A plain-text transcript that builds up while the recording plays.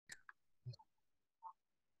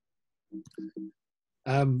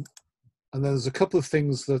And there's a couple of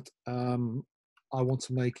things that I want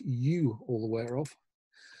to make you all aware of.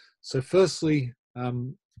 So firstly,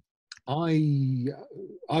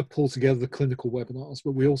 I pull together the clinical webinars,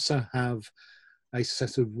 but we also have a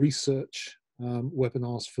set of research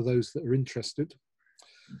webinars for those that are interested.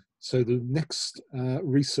 So the next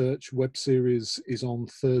research web series is on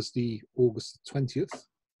Thursday, August 20th,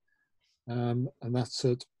 and that's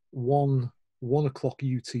at 1 o'clock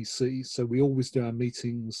UTC. So we always do our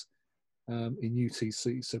meetings in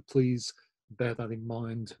UTC. So please bear that in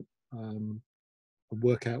mind and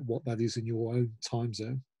work out what that is in your own time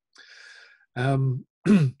zone.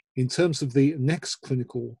 In terms of the next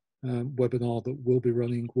clinical webinar that we'll be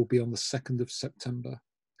running, will be on the 2nd of September.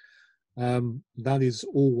 That is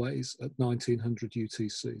always at 1900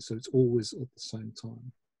 UTC, so it's always at the same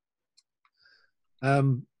time.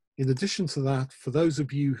 In addition to that, for those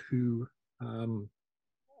of you who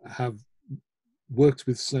have worked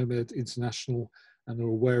with SNOMED International and are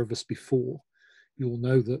aware of us before, you'll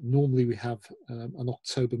know that normally we have an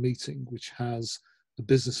October meeting, which has a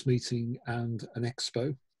business meeting and an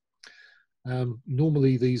expo.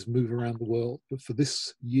 Normally these move around the world, but for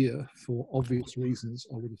this year, for obvious reasons,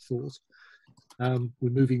 I would have thought, we're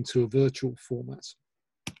moving to a virtual format.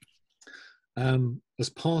 As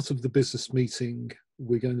part of the business meeting,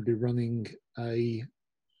 we're going to be running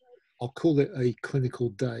I'll call it a clinical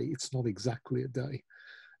day. It's not exactly a day,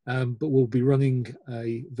 but we'll be running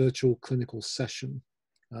a virtual clinical session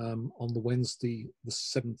on the Wednesday, the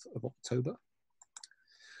 7th of October.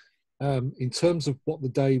 In terms of what the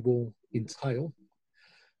day will entail,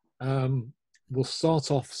 we'll start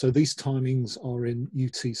off, so these timings are in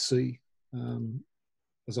UTC,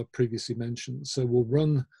 as I previously mentioned. So we'll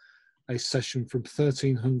run a session from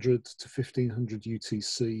 1300 to 1500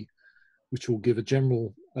 UTC, which will give a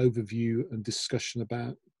general overview and discussion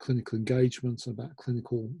about clinical engagement and about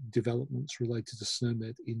clinical developments related to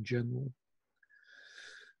SNOMED in general.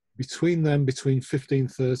 Between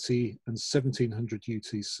 1530 and 1700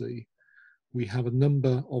 UTC, we have a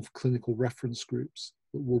number of clinical reference groups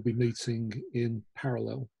that will be meeting in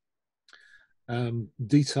parallel.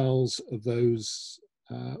 Details of those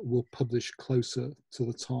will publish closer to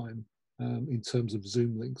the time in terms of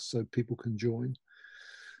Zoom links, so people can join.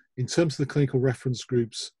 In terms of the clinical reference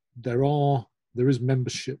groups, there is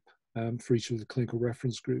membership for each of the clinical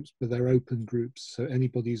reference groups, but they're open groups, so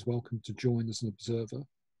anybody is welcome to join as an observer.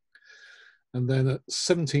 And then at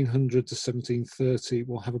 1700 to 1730,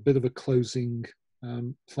 we'll have a bit of a closing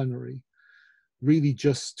plenary, really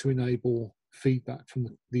just to enable feedback from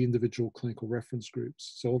the individual clinical reference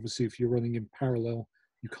groups. So obviously, if you're running in parallel,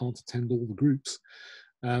 you can't attend all the groups.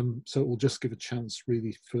 So it will just give a chance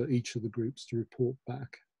really for each of the groups to report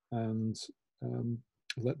back and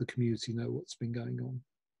let the community know what's been going on.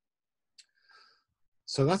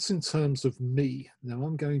 So that's in terms of me. Now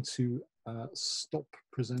I'm going to stop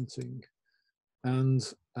presenting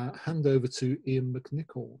and hand over to Ian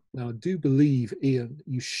McNicoll. Now I do believe, Ian,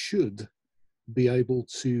 you should be able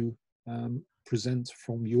to present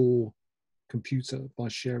from your computer by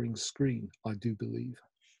sharing screen, I do believe.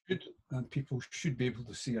 Good, and people should be able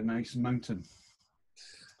to see a nice mountain.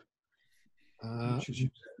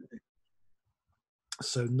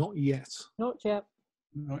 So not yet. Not yet.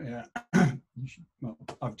 Not yet. Well,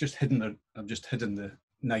 I've just hidden the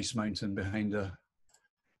nice mountain behind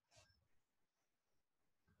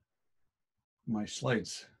my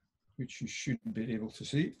slides, which you should be able to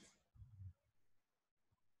see.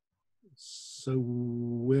 So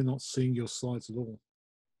we're not seeing your slides at all.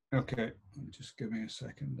 Okay, just give me a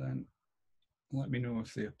second then. Let me know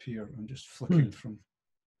if they appear. I'm just flicking from.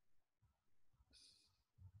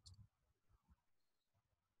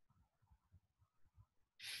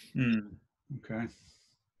 Okay,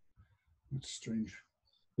 that's strange.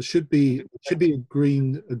 There should be a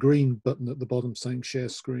green button at the bottom saying share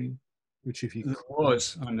screen, which if you it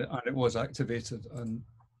was and it was activated. And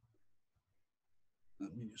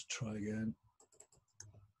let me just try again.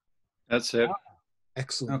 That's it.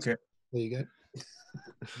 Excellent. Okay, there you go.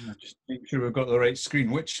 Just make sure we've got the right screen.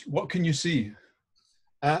 What can you see?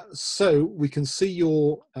 So we can see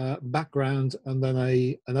your background and then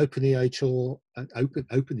an openEHR,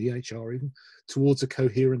 openEHR even, towards a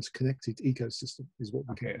coherent connected ecosystem is what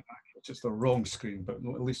we can. Okay, it's just the wrong screen, but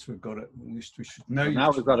at least we've got it. At least we should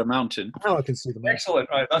now we've got a mountain. Now I can see the mountain. Excellent.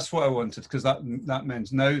 Right, that's what I wanted, because that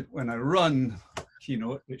meant now when I run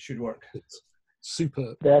Keynote, it should work.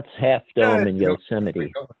 Superb. That's Half Dome in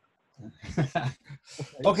Yosemite.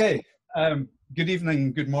 Okay. Good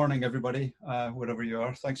evening, good morning, everybody, wherever you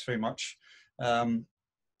are. Thanks very much.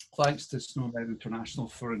 Thanks to SNOMED International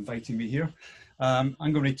for inviting me here. I'm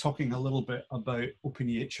going to be talking a little bit about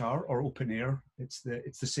openEHR or openEHR. It's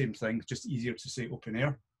the same thing, just easier to say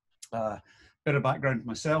openEHR. Bit of background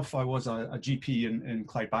myself, I was a GP in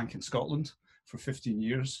Clydebank in Scotland for 15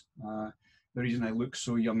 years. The reason I look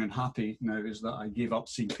so young and happy now is that I gave up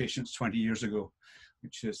seeing patients 20 years ago,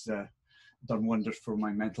 which has done wonders for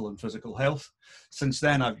my mental and physical health. Since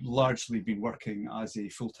then, I've largely been working as a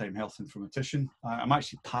full-time health informatician. I'm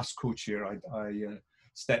actually past co-chair. I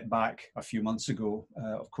stepped back a few months ago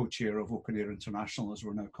of co-chair of openEHR International, as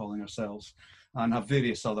we're now calling ourselves, and have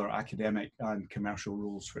various other academic and commercial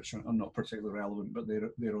roles, which are not particularly relevant, but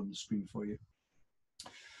they're on the screen for you.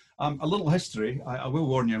 A little history. I will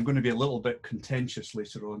warn you, I'm going to be a little bit contentious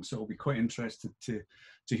later on, so I'll be quite interested to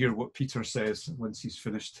hear what Peter says once he's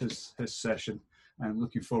finished his session, and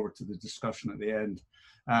looking forward to the discussion at the end.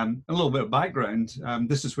 A little bit of background.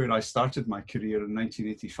 This is where I started my career in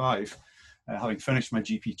 1985. Having finished my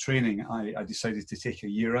GP training, I decided to take a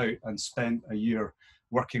year out and spent a year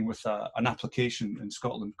working with an application in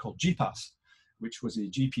Scotland called GPAS, which was a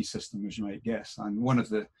GP system, as you might guess. And one of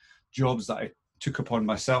the jobs that I took upon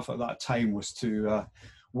myself at that time was to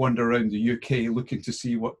wander around the UK looking to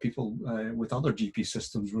see what people with other GP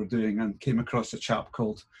systems were doing, and came across a chap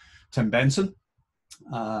called Tim Benson.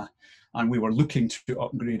 And we were looking to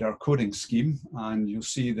upgrade our coding scheme, and you'll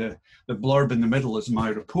see the blurb in the middle is my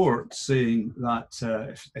report saying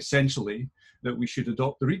that essentially that we should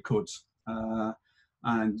adopt the read codes.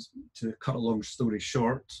 And to cut a long story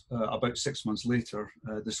short, about 6 months later,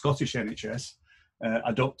 the Scottish NHS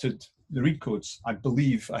adopted the read codes, I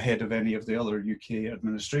believe, ahead of any of the other UK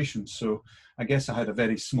administrations. So I guess I had a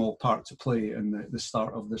very small part to play in the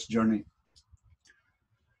start of this journey.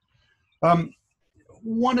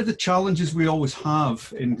 One of the challenges we always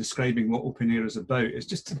have in describing what openEHR is about is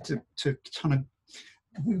just to kind of,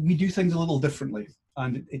 we do things a little differently,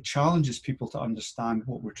 and it challenges people to understand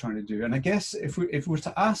what we're trying to do. And I guess if we were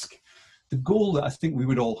to ask, the goal that I think we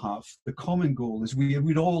would all have, the common goal is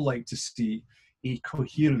we'd all like to see a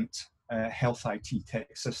coherent health IT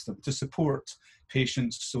tech system to support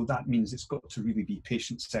patients. So that means it's got to really be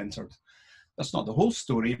patient-centered. That's not the whole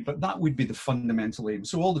story, but that would be the fundamental aim.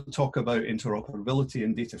 So all the talk about interoperability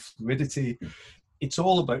and data fluidity, it's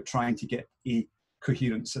all about trying to get a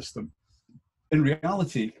coherent system. In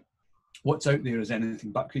reality, what's out there is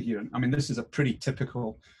anything but coherent. I mean, this is a pretty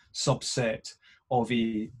typical subset of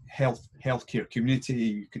a healthcare community.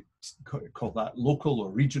 You could call that local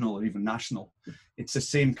or regional or even national. It's the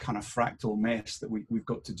same kind of fractal mess that we've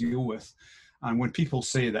got to deal with. And when people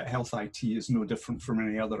say that health IT is no different from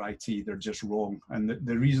any other IT, they're just wrong. And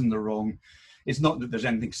the reason they're wrong is not that there's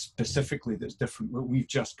anything specifically that's different, but we've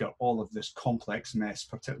just got all of this complex mess,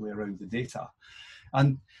 particularly around the data.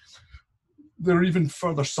 And there are even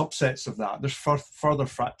further subsets of that. There's further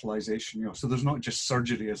fractalization, you know. So there's not just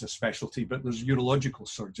surgery as a specialty, but there's urological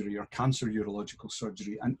surgery or cancer urological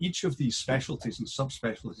surgery. And each of these specialties and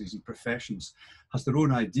subspecialties and professions has their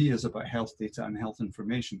own ideas about health data and health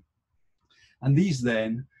information. And these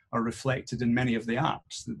then are reflected in many of the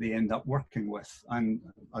apps that they end up working with. And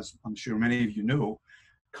as I'm sure many of you know,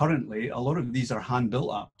 currently a lot of these are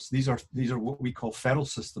hand-built apps. These are what we call feral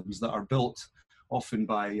systems that are built often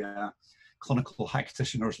by clinical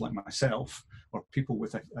practitioners like myself, or people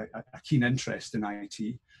with a keen interest in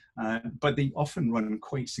IT, but they often run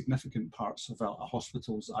quite significant parts of a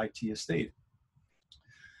hospital's IT estate.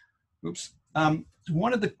 Oops.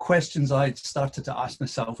 One of the questions I started to ask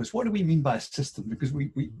myself was, what do we mean by a system? Because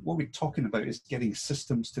what we're talking about is getting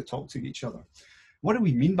systems to talk to each other. What do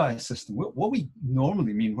we mean by a system? What we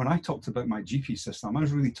normally mean, when I talked about my GP system, I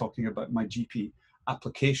was really talking about my GP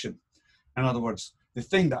application. In other words, the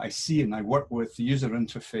thing that I see and I work with, the user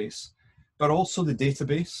interface, but also the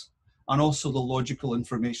database, and also the logical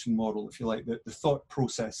information model, if you like, the thought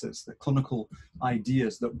processes, the clinical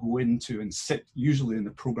ideas that go into and sit usually in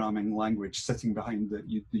the programming language sitting behind the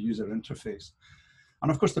user interface. And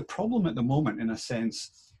of course, the problem at the moment, in a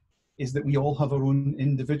sense, is that we all have our own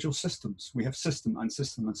individual systems. We have system and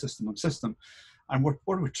system and system and system. And what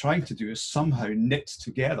we're trying to do is somehow knit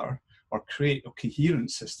together or create a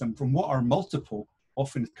coherent system from what are multiple,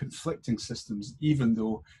 often conflicting systems, even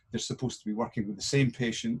though they're supposed to be working with the same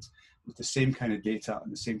patient, with the same kind of data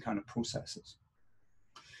and the same kind of processes.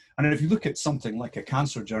 And if you look at something like a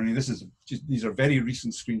cancer journey, these are very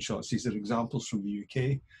recent screenshots. These are examples from the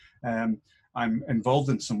UK. I'm involved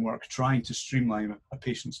in some work trying to streamline a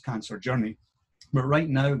patient's cancer journey. But right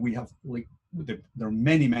now we have, there are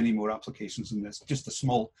many, many more applications in this. Just a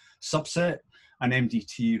small subset, an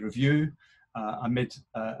MDT review, a mid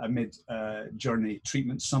journey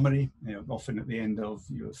treatment summary, often at the end of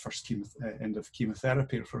end of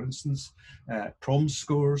chemotherapy, for instance, PROMS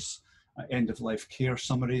scores, end of life care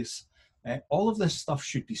summaries. All of this stuff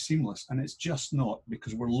should be seamless, and it's just not,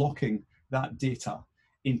 because we're locking that data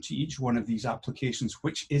into each one of these applications,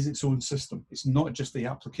 which is its own system. It's not just the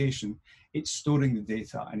application, it's storing the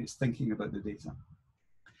data and it's thinking about the data.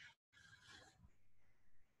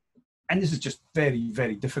 And this is just very,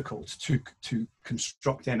 very difficult to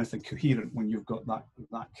construct anything coherent when you've got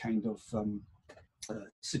that kind of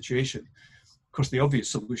situation. Of course, the obvious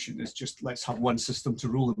solution is just let's have one system to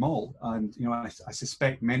rule them all. And I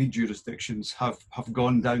suspect many jurisdictions have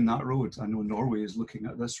gone down that road. I know Norway is looking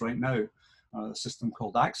at this right now, a system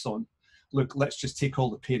called Axon. Look, let's just take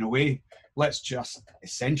all the pain away. Let's just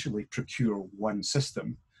essentially procure one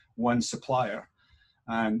system, one supplier.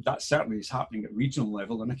 And that certainly is happening at regional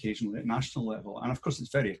level and occasionally at national level. And of course,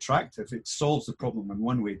 it's very attractive. It solves the problem in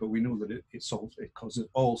one way, but we know that it causes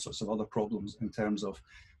all sorts of other problems in terms of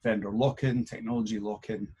vendor lock-in, technology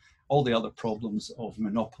lock-in, all the other problems of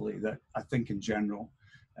monopoly that I think in general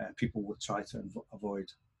people will try to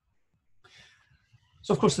avoid.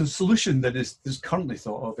 So of course, the solution that is currently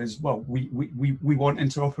thought of is, well, we want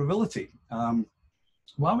interoperability.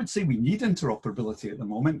 Well, I would say we need interoperability at the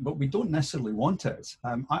moment, but we don't necessarily want it.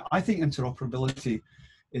 I think interoperability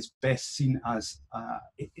is best seen as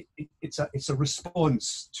it's a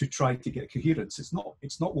response to try to get coherence. It's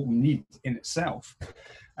not what we need in itself.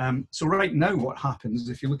 So right now, what happens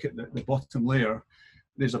if you look at the bottom layer,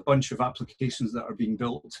 there's a bunch of applications that are being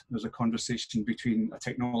built. There's a conversation between a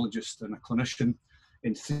technologist and a clinician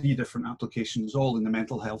in 3 different applications, all in the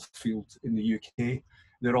mental health field in the UK.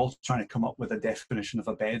 They're all trying to come up with a definition of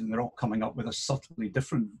a bed, and they're all coming up with a subtly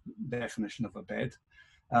different definition of a bed.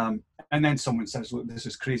 And then someone says, look, this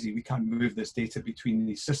is crazy. We can't move this data between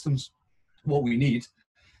these systems. What we need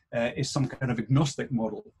is some kind of agnostic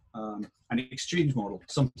model, an exchange model,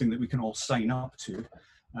 something that we can all sign up to.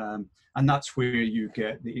 And that's where you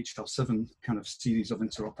get the HL7 kind of series of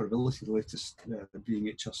interoperability, the latest being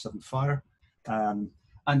HL7 Fire.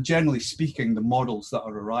 And generally speaking, the models that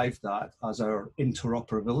are arrived at as our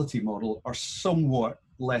interoperability model are somewhat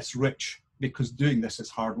less rich, because doing this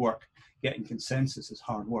is hard work. Getting consensus is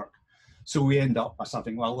hard work. So we end up as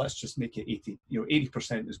having, well, let's just make it 80.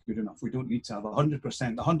 80% is good enough. We don't need to have 100%.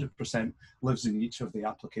 100% lives in each of the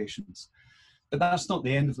applications. But that's not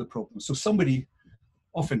the end of the problem. So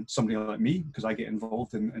often somebody like me, because I get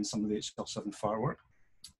involved in some of the HL7 Fire work,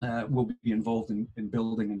 will be involved in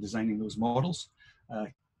building and designing those models,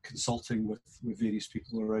 consulting with various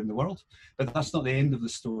people around the world. But that's not the end of the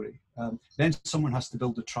story. Then someone has to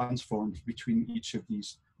build the transforms between each of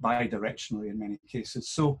these bi-directionally in many cases.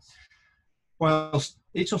 So whilst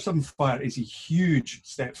HL7 Fire is a huge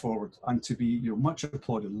step forward and to be much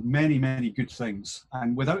applauded, many, many good things,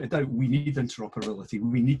 and without a doubt we need interoperability.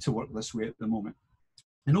 We need to work this way at the moment.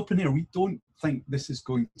 In openEHR, we don't think this is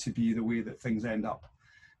going to be the way that things end up.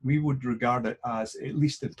 We would regard it as, at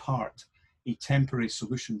least in part, a temporary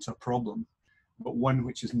solution to a problem, but one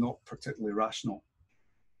which is not particularly rational.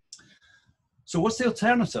 So what's the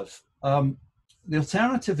alternative? The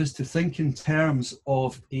alternative is to think in terms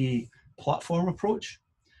of a platform approach,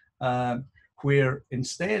 where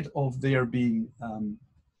instead of there being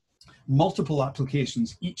multiple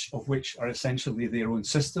applications, each of which are essentially their own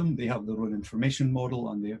system, they have their own information model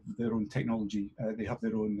and they have their own technology, they have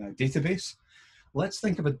their own database. Let's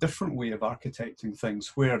think of a different way of architecting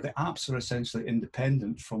things, where the apps are essentially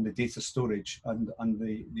independent from the data storage and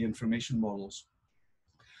the information models.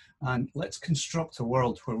 And let's construct a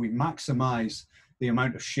world where we maximize the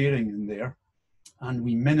amount of sharing in there, and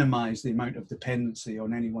we minimize the amount of dependency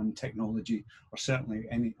on any one technology, or certainly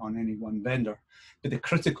on any one vendor. But the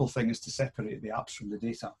critical thing is to separate the apps from the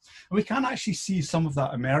data. And we can actually see some of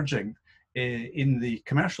that emerging in the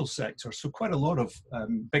commercial sector. So quite a lot of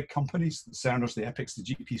big companies, the Cerners, the Epics, the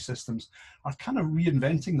GP systems, are kind of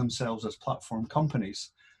reinventing themselves as platform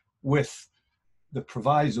companies, with the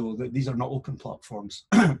proviso that these are not open platforms.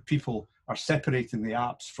 People are separating the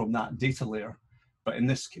apps from that data layer, but in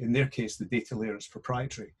their case, the data layer is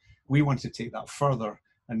proprietary. We want to take that further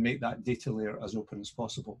and make that data layer as open as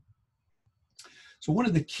possible. So one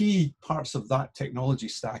of the key parts of that technology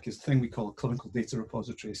stack is the thing we call a clinical data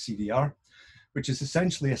repository, a CDR, which is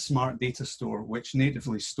essentially a smart data store which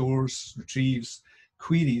natively stores, retrieves,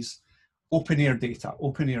 queries openEHR data,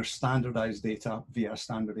 openEHR standardized data via a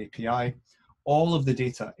standard API. All of the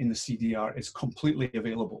data in the CDR is completely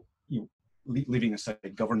available, leaving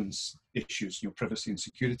aside governance issues, privacy and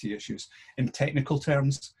security issues. In technical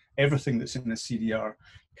terms, everything that's in the CDR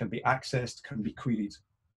can be accessed, can be queried.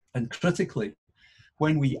 And critically,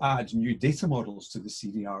 when we add new data models to the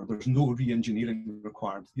CDR, there's no re-engineering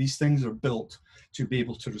required. These things are built to be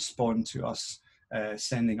able to respond to us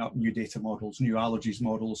sending up new data models, new allergies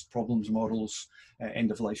models, problems models,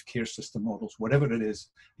 end-of-life care system models, whatever it is,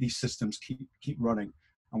 these systems keep running.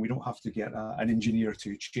 And we don't have to get an engineer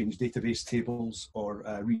to change database tables or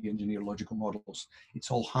re-engineer logical models. It's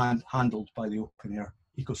all handled by the openEHR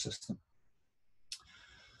ecosystem.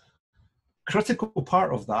 Critical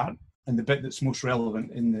part of that, and the bit that's most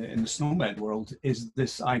relevant in the SNOMED world, is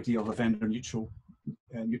this idea of a vendor neutral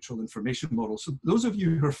information model. So those of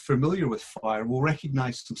you who are familiar with FHIR will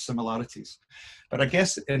recognize some similarities. But I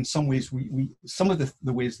guess in some ways, some of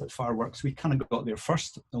the ways that FHIR works, we kind of got there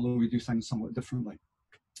first, although we do things somewhat differently.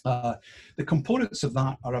 The components of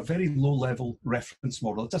that are a very low-level reference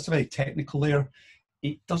model. It's just a very technical layer.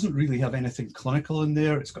 It doesn't really have anything clinical in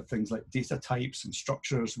there. It's got things like data types and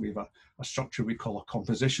structures. We have a structure we call a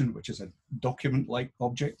composition, which is a document-like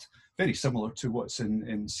object, very similar to what's in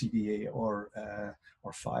CDA or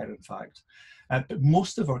FHIR, in fact. But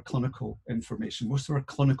most of our clinical information, most of our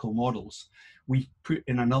clinical models, we put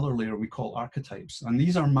in another layer we call archetypes. And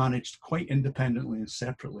these are managed quite independently and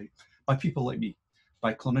separately by people like me,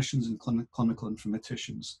 by clinicians and clinical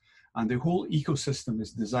informaticians. And the whole ecosystem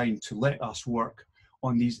is designed to let us work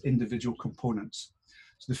on these individual components.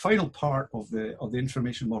 So the final part of the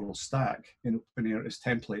information model stack in openEHR is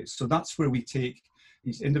templates. So that's where we take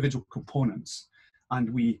these individual components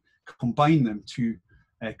and we combine them to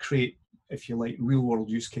create, if you like, real world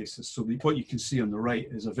use cases. So what you can see on the right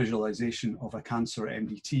is a visualization of a cancer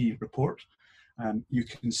MDT report. You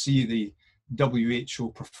can see the WHO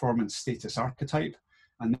performance status archetype,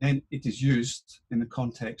 and then it is used in the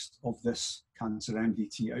context of this cancer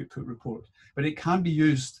MDT output report. But it can be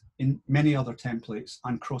used in many other templates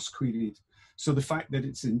and cross-queried. So the fact that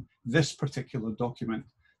it's in this particular document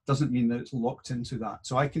doesn't mean that it's locked into that.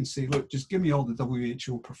 So I can say, look, just give me all the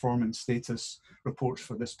WHO performance status reports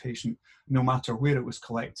for this patient, no matter where it was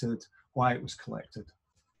collected, why it was collected.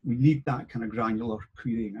 We need that kind of granular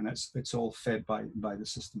querying, and it's all fed by the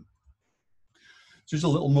system. So there's a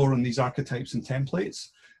little more on these archetypes and templates.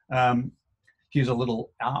 Here's a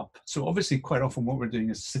little app. So obviously quite often what we're doing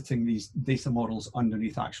is sitting these data models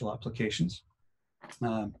underneath actual applications.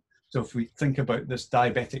 So if we think about this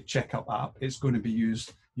diabetic checkup app, it's going to be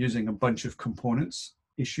used using a bunch of components: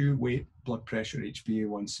 issue, weight, blood pressure,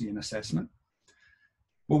 HbA1c, and assessment.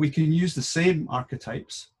 Well, we can use the same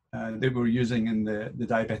archetypes that we're using in the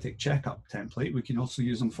diabetic checkup template. We can also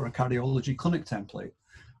use them for a cardiology clinic template,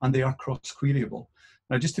 and they are cross-queryable.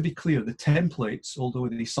 Now, just to be clear, the templates, although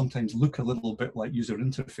they sometimes look a little bit like user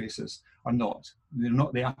interfaces, are not. They're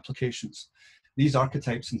not the applications. These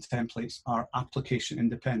archetypes and templates are application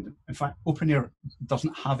independent. In fact, openEHR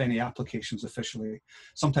doesn't have any applications officially.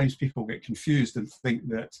 Sometimes people get confused and think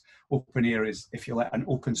that openEHR is, if you like, an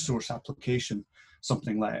open source application,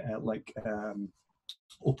 something like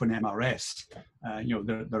openMRS.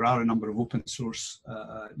 There are a number of open source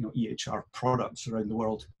EHR products around the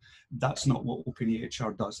world. That's not what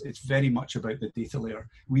openEHR does. It's very much about the data layer.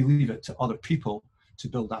 We leave it to other people to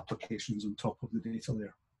build applications on top of the data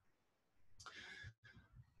layer.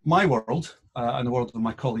 My world and the world of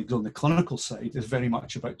my colleagues on the clinical side is very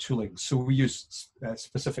much about tooling. So we use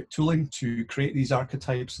specific tooling to create these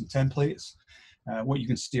archetypes and templates. What you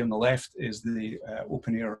can see on the left is the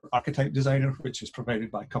openEHR archetype designer, which is provided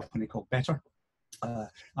by a company called Better.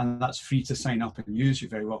 And that's free to sign up and use. You're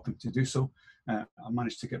very welcome to do so. I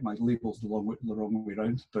managed to get my labels the wrong way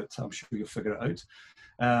around, but I'm sure you'll figure it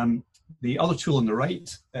out. The other tool on the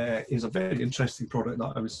right is a very interesting product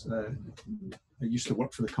that I used to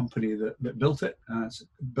work for the company that built it. It's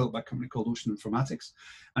built by a company called Ocean Informatics.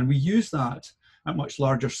 And we use that at much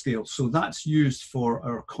larger scale. So that's used for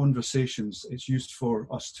our conversations. It's used for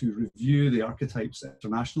us to review the archetypes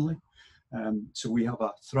internationally. So we have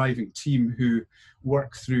a thriving team who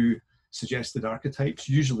work through suggested archetypes,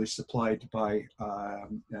 usually supplied by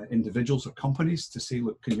individuals or companies, to say,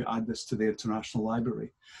 look, can you add this to the international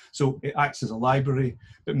library? So it acts as a library,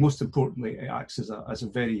 but most importantly, it acts as a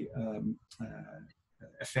very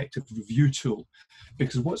effective review tool,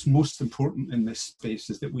 because what's most important in this space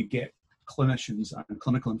is that we get clinicians and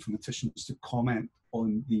clinical informaticians to comment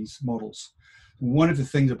on these models. One of the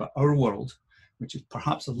things about our world, which is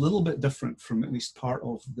perhaps a little bit different from at least part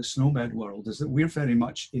of the SNOMED world, is that we're very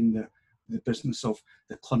much in the business of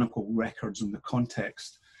the clinical records and the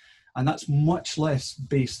context. And that's much less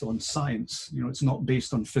based on science. It's not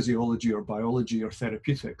based on physiology or biology or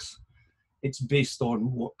therapeutics. It's based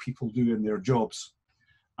on what people do in their jobs.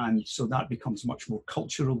 And so that becomes much more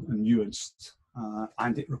cultural and nuanced.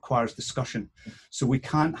 and it requires discussion. So we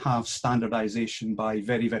can't have standardization by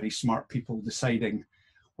very, very smart people deciding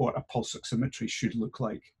what a pulse oximetry should look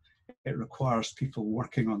like. It requires people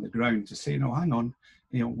working on the ground to say, no, hang on,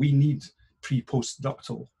 we need pre-post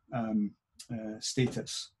ductal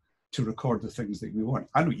status to record the things that we want.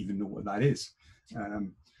 I don't even know what that is.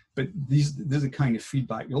 But these are the kind of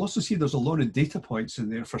feedback. You'll also see there's a lot of data points in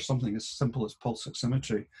there for something as simple as pulse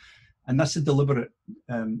oximetry. And that's a deliberate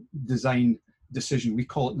design decision. We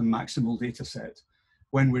call it the maximal data set.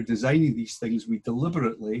 When we're designing these things, we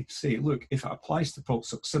deliberately say, look, if it applies to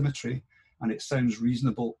pulse oximetry and it sounds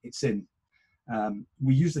reasonable, it's in.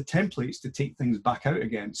 We use the templates to take things back out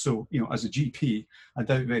again. So, as a GP, I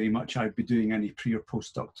doubt very much I'd be doing any pre or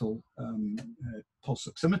post ductal pulse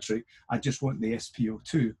oximetry. I just want the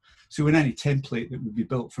SpO2. So in any template that would be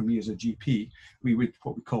built for me as a GP, we would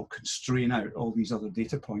what we call constrain out all these other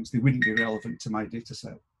data points. They wouldn't be relevant to my data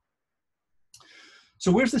set.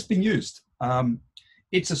 So where's this being used?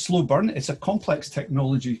 It's a slow burn. It's a complex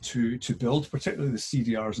technology to build, particularly the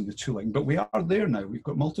CDRs and the tooling, but we are there now. We've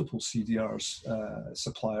got multiple CDRs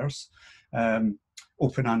suppliers,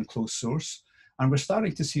 open and closed source, and we're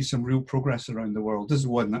starting to see some real progress around the world. This is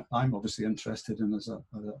one that I'm obviously interested in as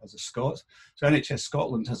a Scot. So NHS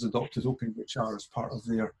Scotland has adopted openEHR as part of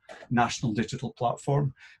their national digital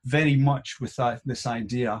platform, very much with this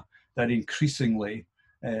idea that increasingly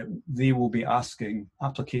they will be asking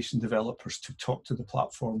application developers to talk to the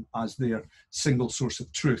platform as their single source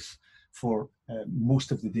of truth for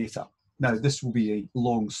most of the data. Now, this will be a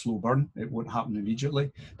long, slow burn. It won't happen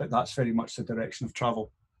immediately, but that's very much the direction of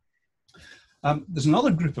travel. There's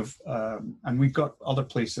another group of, and we've got other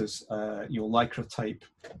places, LICRA type,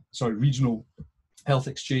 regional health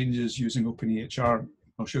exchanges using openEHR.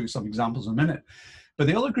 I'll show you some examples in a minute. But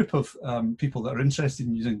the other group of people that are interested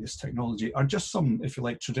in using this technology are just some, if you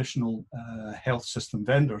like, traditional health system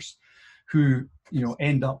vendors who,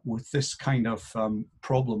 end up with this kind of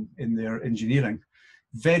problem in their engineering.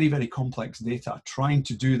 Very, very complex data. Trying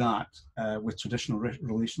to do that with traditional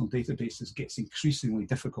relational databases gets increasingly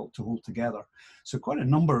difficult to hold together. So quite a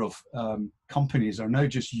number of companies are now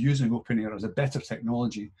just using openEHR as a better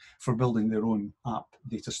technology for building their own app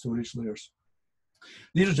data storage layers.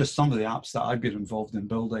 These are just some of the apps that I've been involved in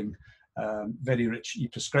building. Very rich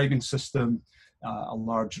e-prescribing system, a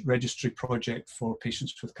large registry project for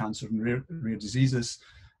patients with cancer and rare diseases.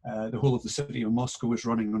 The whole of the city of Moscow is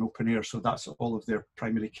running on openEHR, so that's all of their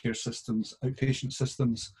primary care systems, outpatient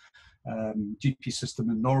systems, GP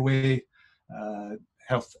system in Norway,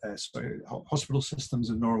 hospital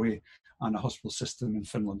systems in Norway, and a hospital system in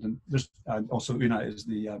Finland. And there's also UNA is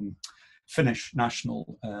the Finnish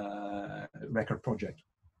national record project.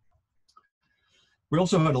 We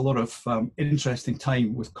also had a lot of interesting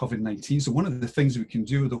time with COVID-19. So one of the things we can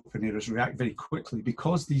do with openEHR is react very quickly.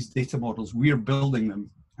 Because these data models, we're building them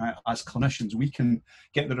as clinicians, we can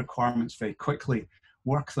get the requirements very quickly,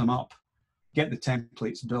 work them up, get the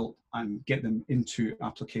templates built and get them into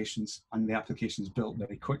applications, and the applications built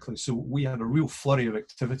very quickly. So we had a real flurry of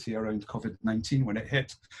activity around COVID-19 when it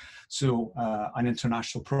hit. So an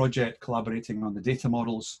international project collaborating on the data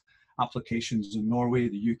models, applications in Norway,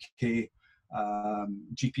 the UK,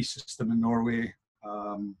 GP system in Norway,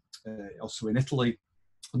 also in Italy.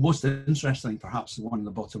 The most interesting, perhaps the one on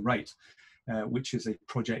the bottom right, which is a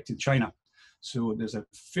project in China. So there's a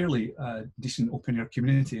fairly decent openEHR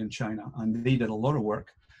community in China, and they did a lot of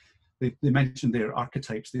work. They mentioned their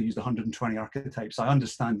archetypes. They used 120 archetypes. I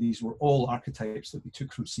understand these were all archetypes that they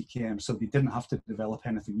took from CKM, so they didn't have to develop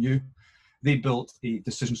anything new. They built a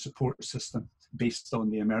decision support system based on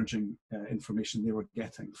the emerging information they were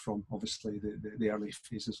getting from, obviously, the early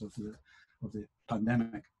phases of the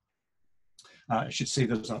pandemic. I should say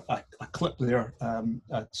there's a clip there,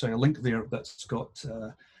 a link there that's got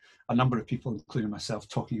a number of people, including myself,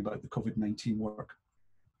 talking about the COVID-19 work.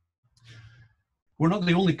 We're not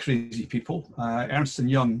the only crazy people. Ernst &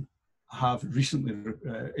 Young have recently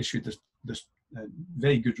issued this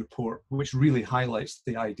very good report, which really highlights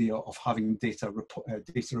the idea of having data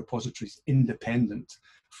repositories independent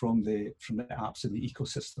from the apps in the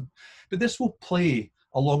ecosystem. But this will play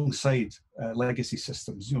alongside legacy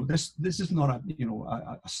systems. This is not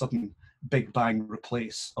a sudden big bang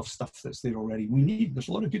replace of stuff that's there already. There's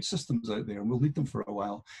a lot of good systems out there, and we'll need them for a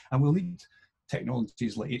while, and we'll need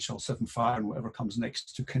technologies like HL7 and whatever comes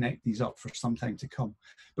next to connect these up for some time to come.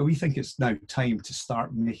 But we think it's now time to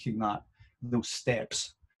start making those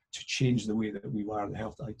steps to change the way that we wire the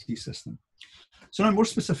health IT system. So now more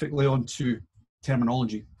specifically on to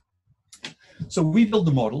terminology. So we build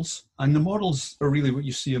the models, and the models are really what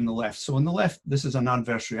you see on the left. So on the left, this is an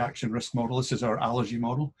adverse reaction risk model. This is our allergy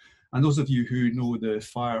model. And those of you who know the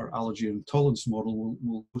fire, allergy and tolerance model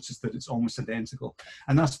will notice that it's almost identical.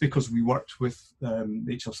 And that's because we worked with the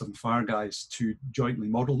HL7 fire guys to jointly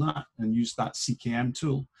model that and use that CKM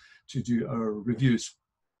tool to do our reviews.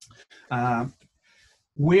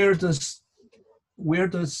 Where does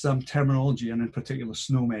terminology, and in particular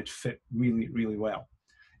SNOMED, fit really, really well?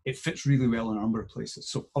 It fits really well in a number of places.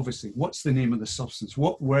 So obviously, what's the name of the substance?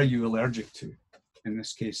 What were you allergic to? In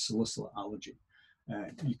this case, salicylate allergy.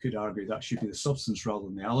 You could argue that should be the substance rather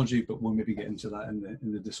than the allergy, but we'll maybe get into that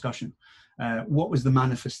in the discussion. What was the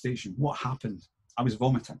manifestation? What happened? I was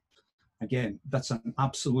vomiting. Again, that's an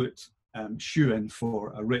absolute shoe-in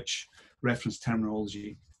for a rich reference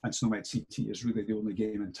terminology, and SNOMED CT is really the only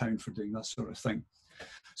game in town for doing that sort of thing.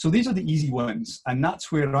 So these are the easy ones, and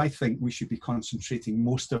that's where I think we should be concentrating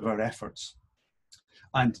most of our efforts.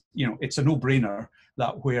 And you know, it's a no-brainer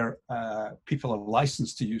that where people are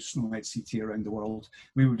licensed to use SNOMED CT around the world,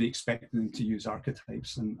 we would be expecting them to use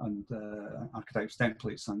archetypes and archetypes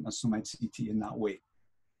templates and SNOMED CT in that way.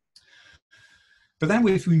 But then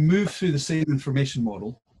if we move through the same information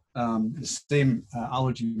model, the same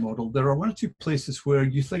allergy model, there are one or two places where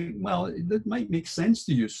you think, well, it might make sense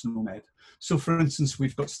to use SNOMED. So for instance,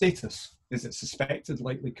 we've got status. Is it suspected,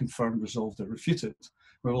 likely, confirmed, resolved, or refuted?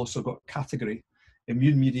 We've also got category,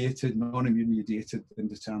 immune-mediated, non-immune mediated,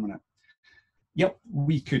 indeterminate. Yep,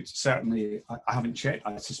 we could certainly, I haven't checked,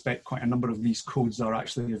 I suspect quite a number of these codes are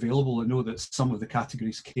actually available. I know that some of the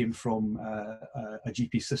categories came from a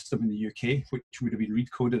GP system in the UK, which would have been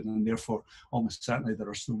read-coded, and therefore almost certainly there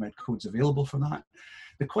are SNOMED codes available for that.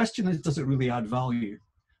 The question is, does it really add value?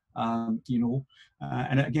 You know,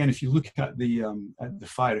 and again, if you look at the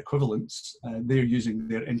fire equivalents, they're using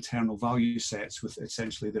their internal value sets with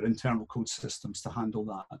essentially their internal code systems to handle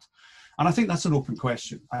that. And I think that's an open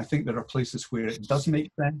question. I think there are places where it does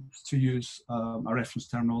make sense to use a reference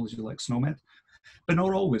terminology like SNOMED, but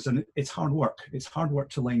not always. And it's hard work. It's hard work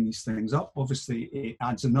to line these things up. Obviously, it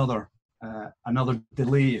adds another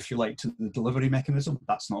delay, if you like, to the delivery mechanism.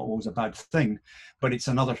 That's not always a bad thing, but it's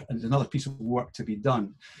another piece of work to be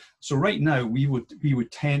done. So right now, we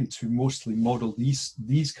would tend to mostly model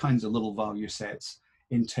these kinds of little value sets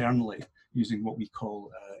internally using what we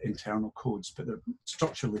call internal codes, but they're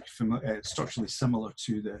structurally similar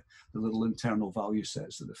to the little internal value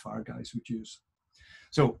sets that the fire guys would use.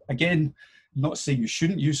 So again, not saying you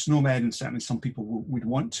shouldn't use SNOMED, and certainly some people would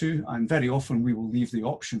want to, and very often we will leave the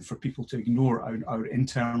option for people to ignore our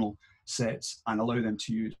internal sets and allow them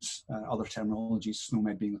to use other terminologies,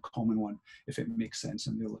 SNOMED being the common one, if it makes sense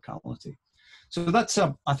in their locality. So that's,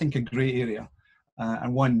 I think, a grey area,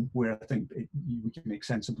 and one where I think we can make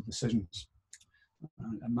sensible decisions.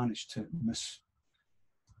 I managed to miss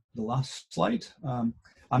the last slide.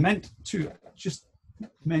 I meant to just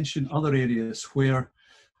mention other areas where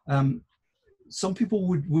some people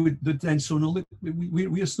would then say, no, look,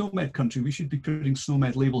 we're a SNOMED country, we should be putting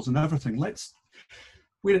SNOMED labels on everything.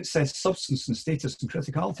 Where it says substance and status and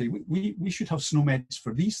criticality, we should have SNOMEDs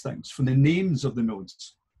for these things, for the names of the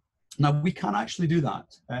nodes. Now, we can actually do that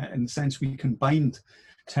in the sense we can bind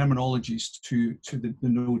terminologies to the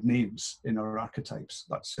node names in our archetypes.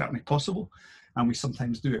 That's certainly possible, and we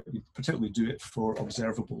sometimes do it. We particularly do it for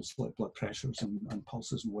observables like blood pressures and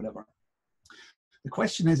pulses and whatever. The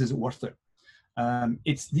question is it worth it?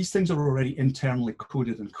 These things are already internally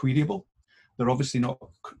coded and queryable. They're obviously not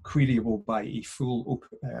queryable by a full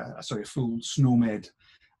SNOMED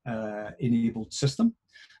enabled system.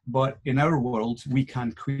 But in our world, we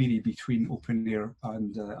can query between openEHR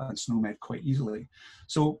and SNOMED quite easily.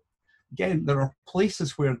 So again, there are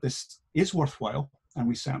places where this is worthwhile, and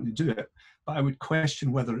we certainly do it, but I would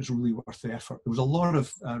question whether it's really worth the effort. There was a lot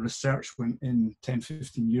of research in 10,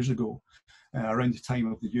 15 years ago, around the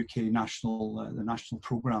time of the UK national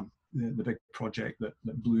programme, the big project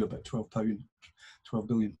that blew about £12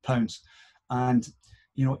 billion. And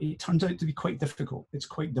you know, it turns out to be quite difficult. It's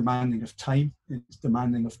quite demanding of time. It's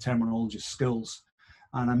demanding of terminology skills.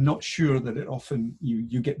 And I'm not sure that it often,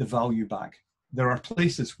 you get the value back. There are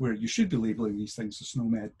places where you should be labeling these things as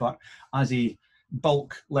SNOMED, but as a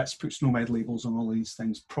bulk, let's put SNOMED labels on all these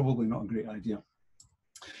things, probably not a great idea.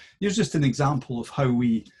 Here's just an example of how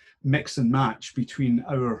we mix and match between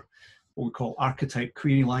our, what we call archetype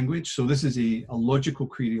query language. So this is a logical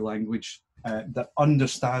query language that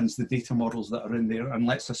understands the data models that are in there and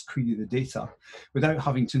lets us query the data without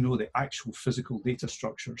having to know the actual physical data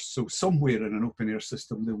structures. So somewhere in an openEHR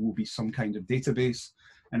system, there will be some kind of database,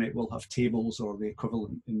 and it will have tables or the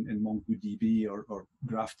equivalent in MongoDB or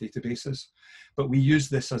graph databases. But we use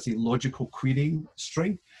this as a logical querying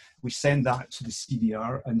string. we send that to the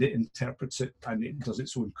CDR, and it interprets it, and it does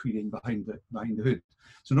its own querying behind the hood.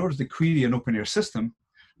 So in order to query an open-air system,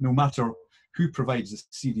 no matter who provides the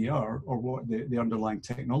CDR or what the underlying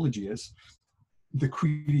technology is, the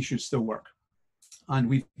query should still work. And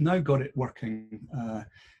we've now got it working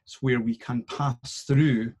where we can pass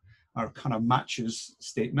through our kind of matches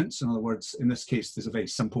statements. In other words, in this case, there's a very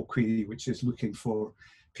simple query which is looking for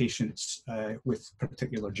patients with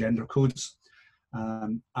particular gender codes.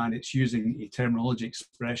 And it's using a terminology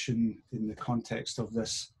expression in the context of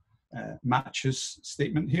this matches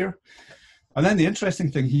statement here. And then the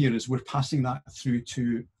interesting thing here is we're passing that through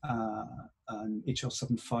to an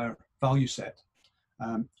HL7 FHIR value set.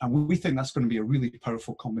 And we think that's going to be a really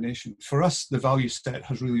powerful combination. For us, the value set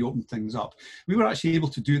has really opened things up. We were actually able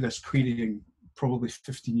to do this querying probably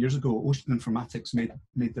 15 years ago. Ocean Informatics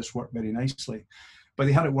made this work very nicely. But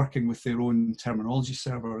they had it working with their own terminology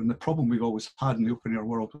server. And the problem we've always had in the open-air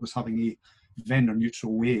world was having a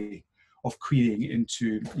vendor-neutral way of querying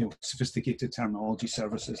into sophisticated terminology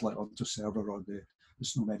services like OntoServer or the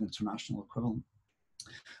SNOMED International equivalent.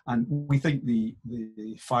 And we think the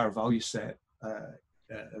FHIR value set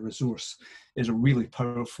resource is a really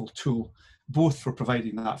powerful tool, both for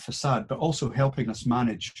providing that facade, but also helping us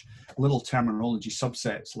manage little terminology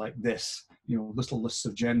subsets like this, little lists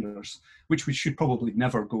of genders, which we should probably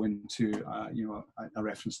never go into, a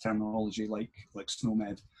reference terminology like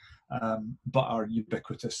SNOMED, but are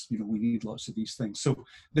ubiquitous. We need lots of these things. So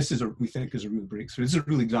this is we think is a real breakthrough. This is a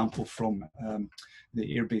real example from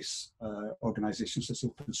the Airbase organizations, this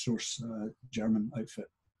open source German outfit.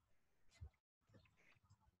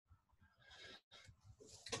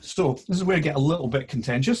 So this is where I get a little bit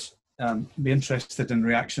contentious. Be interested in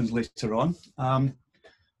reactions later on.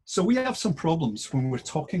 So we have some problems when we're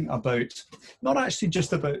talking about, not actually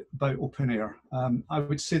just about open-air. I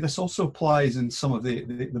would say this also applies in some of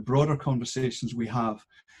the broader conversations we have.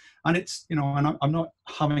 And it's, and I'm not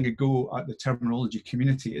having a go at the terminology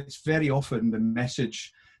community. It's very often the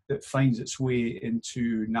message that finds its way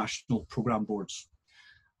into national program boards.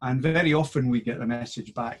 And very often we get a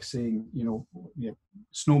message back saying,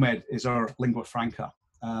 SNOMED is our lingua franca.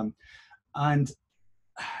 And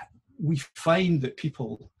we find that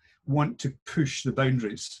people want to push the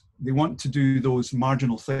boundaries. They want to do those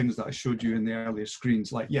marginal things that I showed you in the earlier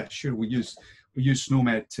screens, like, yeah, sure, we use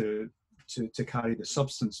SNOMED to carry the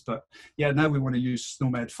substance, but yeah, now we want to use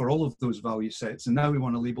SNOMED for all of those value sets, and now we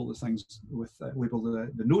want to label the things with label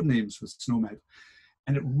the node names with SNOMED.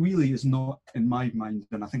 And it really is not, in my mind,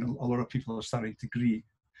 and I think a lot of people are starting to agree,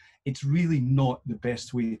 it's really not the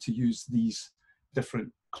best way to use these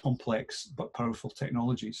different complex but powerful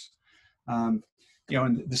technologies. And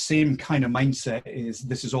the same kind of mindset is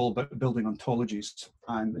this is all about building ontologies.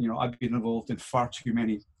 And I've been involved in far too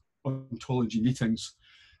many ontology meetings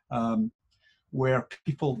where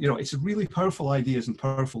people, it's really powerful ideas and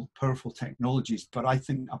powerful technologies, but I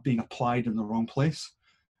think are being applied in the wrong place.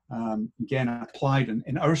 Again, applied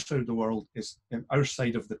in our side of the world is our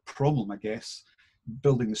side of the problem, I guess.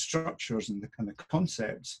 Building the structures and the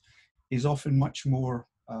concepts is often much more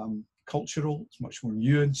cultural, it's much more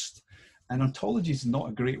nuanced. And ontology is not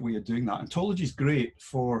a great way of doing that. Ontology is great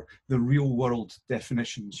for the real world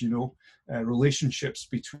definitions, relationships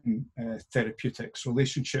between therapeutics,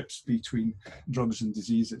 relationships between drugs and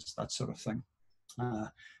diseases, that sort of thing.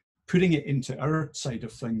 Putting it into our side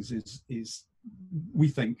of things is we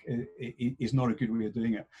think is not a good way of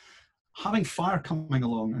doing it. Having FHIR coming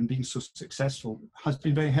along and being so successful has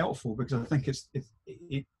been very helpful, because I think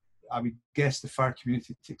I would guess the FHIR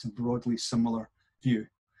community takes a broadly similar view.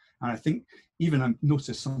 And I think even I've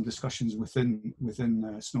noticed some discussions within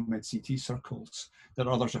SNOMED CT circles that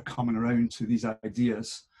others are coming around to these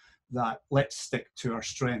ideas that let's stick to our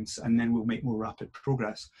strengths and then we'll make more rapid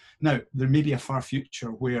progress. Now, there may be a far future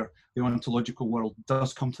where the ontological world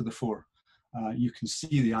does come to the fore. You can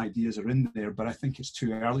see the ideas are in there, but I think it's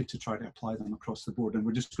too early to try to apply them across the board, and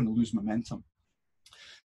we're just going to lose momentum.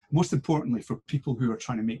 Most importantly, for people who are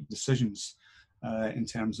trying to make decisions in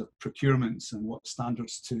terms of procurements and what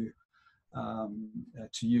standards to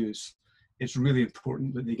use, it's really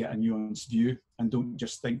important that they get a nuanced view and don't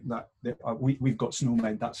just think that we've got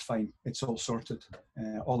SNOMED, that's fine, it's all sorted.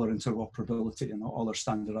 All our interoperability and all our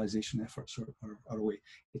standardization efforts are away.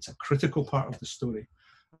 It's a critical part of the story.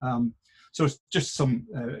 So it's just some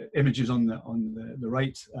images on the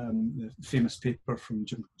right, the famous paper from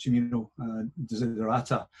Cimino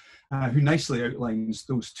Desiderata, who nicely outlines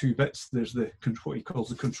those two bits. There's what he calls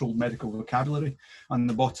the controlled medical vocabulary, on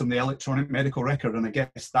the bottom the electronic medical record, and I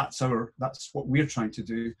guess that's what we're trying to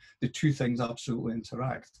do. The two things absolutely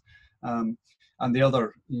interact. And And the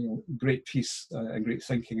other great piece and great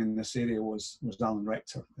thinking in this area was Alan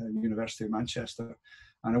Rector, University of Manchester.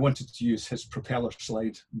 And I wanted to use his propeller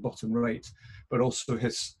slide, bottom right, but also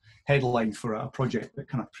his headline for a project that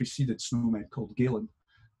kind of preceded SNOMED called Galen,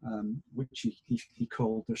 which he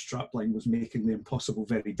called "The strapline was making the impossible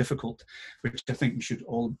very difficult," which I think we should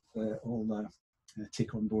all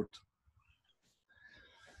take on board.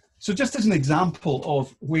 So just as an example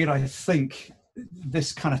of where I think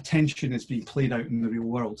this kind of tension is being played out in the real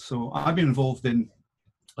world. So I've been involved in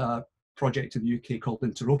a project in the UK called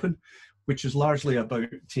InterOpen, which is largely about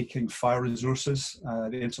taking fire resources,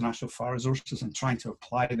 the international fire resources, and trying to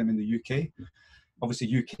apply them in the UK.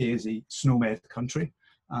 Obviously, UK is a SNOMED country,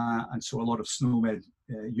 and so a lot of SNOMED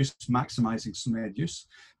use, maximising SNOMED use.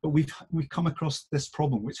 But we've come across this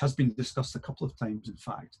problem, which has been discussed a couple of times, in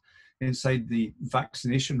fact, inside the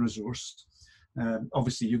vaccination resource.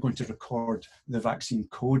 Obviously, you're going to record the vaccine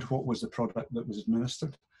code, what was the product that was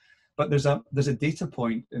administered. But there's a data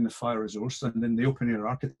point in the fire resource, and in the openEHR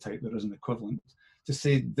archetype there is an equivalent to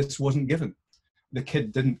say this wasn't given. The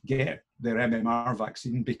kid didn't get their MMR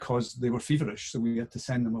vaccine because they were feverish, so we had to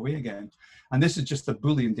send them away again. And this is just a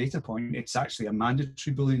Boolean data point. It's actually a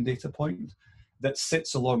mandatory Boolean data point that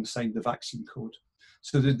sits alongside the vaccine code.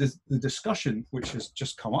 So the discussion, which has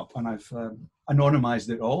just come up, and I've anonymized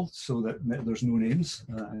it all so that there's no names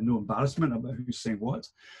and no embarrassment about who's saying what.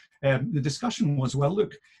 The discussion was, well,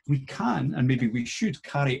 look, we can, and maybe we should,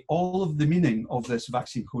 carry all of the meaning of this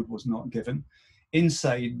vaccine code was not given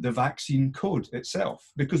inside the vaccine code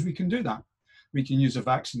itself, because we can do that. We can use a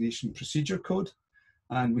vaccination procedure code,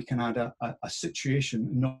 and we can add a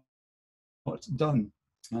situation not done,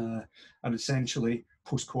 and essentially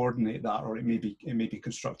post-coordinate that, or it may be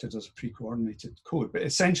constructed as a pre-coordinated code. But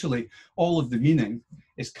essentially, all of the meaning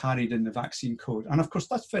is carried in the vaccine code. And of course,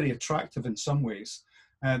 that's very attractive in some ways.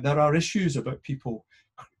 There are issues about people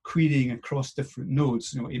querying across different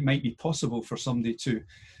nodes. It might be possible for somebody to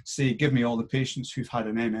say, give me all the patients who've had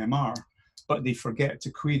an MMR, but they forget to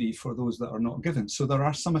query for those that are not given. So there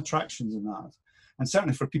are some attractions in that. And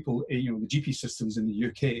certainly for people, the GP systems in the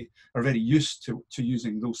UK are very used to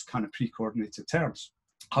using those kind of pre-coordinated terms.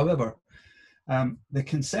 However, the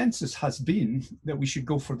consensus has been that we should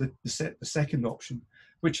go for the second option,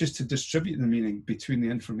 which is to distribute the meaning between the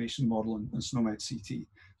information model and SNOMED CT,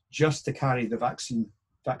 just to carry the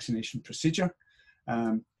vaccination procedure,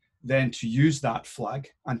 then to use that flag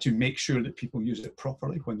and to make sure that people use it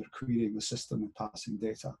properly when they're querying the system and passing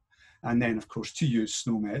data. And then, of course, to use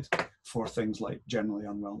SNOMED for things like generally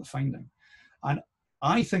unwell defining. And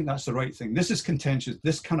I think that's the right thing. This is contentious.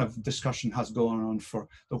 This kind of discussion has gone on for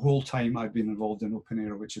the whole time I've been involved in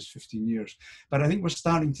openEHR, which is 15 years. But I think we're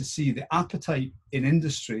starting to see the appetite in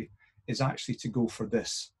industry is actually to go for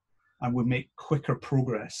this. And we'll make quicker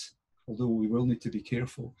progress, although we will need to be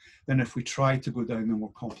careful, than if we try to go down the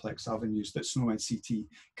more complex avenues that SNOMED CT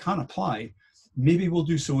can apply. Maybe we'll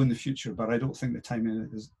do so in the future, but I don't think the timing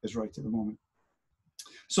is right at the moment.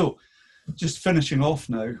 So just finishing off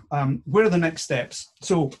now, where are the next steps?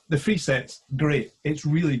 So the free sets, great, it's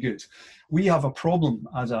really good. We have a problem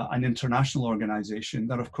as an international organization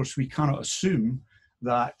that, of course, we cannot assume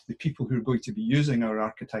that the people who are going to be using our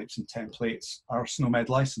archetypes and templates are SNOMED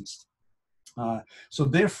licensed. So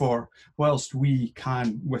therefore, whilst we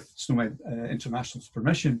can, with SNOMED International's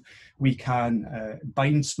permission, we can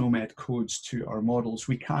bind SNOMED codes to our models,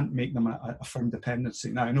 we can't make them a firm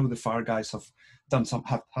dependency. Now, I know the FAR guys have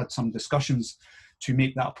had some discussions to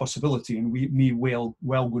make that a possibility, and we may well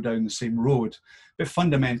go down the same road, but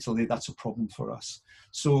fundamentally that's a problem for us.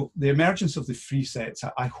 So the emergence of the free sets,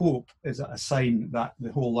 I hope, is a sign that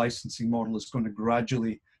the whole licensing model is going to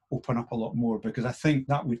gradually open up a lot more, because I think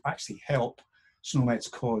that would actually help SNOMED's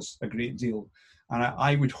cause a great deal. And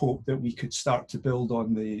I would hope that we could start to build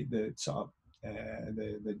on the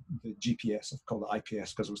GPS, I've called it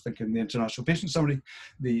IPS because I was thinking the International Patient Summary,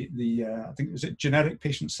 I think it was generic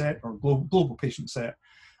patient set or global patient set,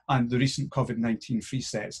 and the recent COVID-19 free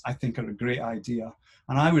sets, I think are a great idea.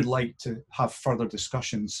 And I would like to have further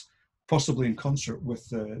discussions, possibly in concert with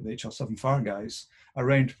the HL7 FAR guys,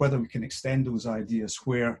 around whether we can extend those ideas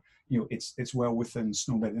where it's well within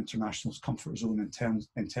SNOMED International's comfort zone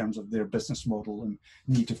in terms of their business model and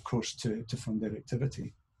need, of course, to fund their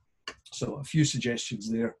activity. So a few suggestions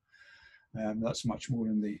there. That's much more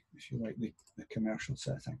in the, if you like, the commercial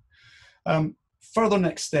setting. Further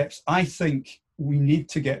next steps, I think we need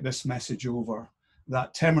to get this message over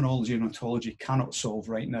that terminology and ontology cannot solve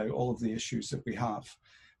right now all of the issues that we have.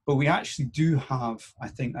 But we actually do have, I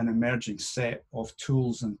think, an emerging set of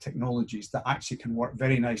tools and technologies that actually can work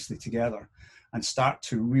very nicely together and start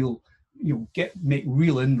to make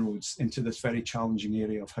real inroads into this very challenging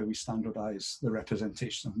area of how we standardize the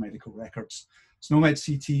representation of medical records. SNOMED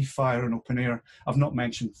CT, FHIR, and openEHR. I've not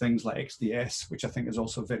mentioned things like XDS, which I think is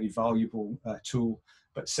also a very valuable tool,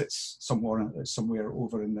 but sits somewhere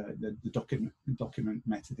over in the document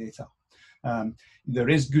metadata. There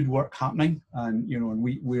is good work happening, and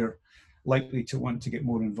we're likely to want to get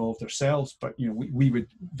more involved ourselves, but we would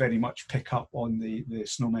very much pick up on the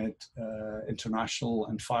SNOMED International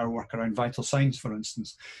and FHIR work around vital signs, for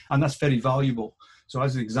instance, and that's very valuable. So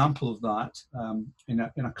as an example of that, in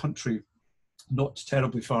a country not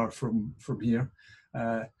terribly far from here,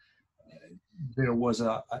 there was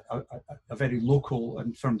a very local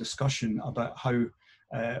and firm discussion about how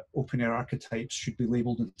open-air archetypes should be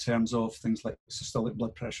labeled in terms of things like systolic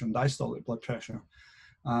blood pressure and diastolic blood pressure.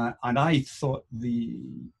 And I thought the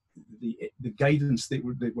guidance they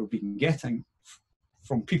were being getting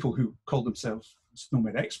from people who called themselves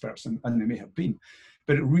SNOMED experts, and they may have been,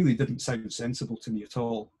 but it really didn't sound sensible to me at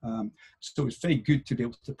all. So it's very good to be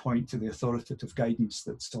able to point to the authoritative guidance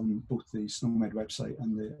that's on both the SNOMED website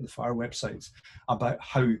and the FHIR websites about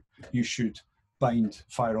how you should bind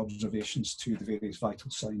FHIR observations to the various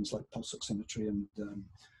vital signs like pulse oximetry and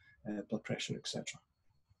blood pressure, etc.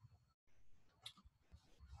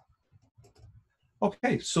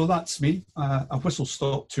 Okay, so that's me, a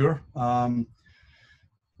whistle-stop tour.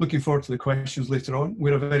 Looking forward to the questions later on.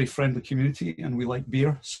 We're a very friendly community and we like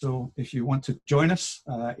beer, so if you want to join us,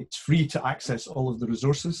 it's free to access all of the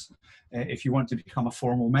resources. If you want to become a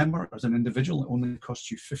formal member as an individual, it only costs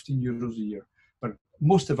you €15 a year. But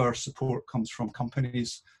most of our support comes from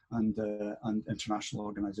companies and international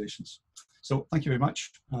organizations. So thank you very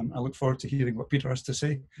much. I look forward to hearing what Peter has to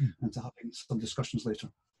say and to having some discussions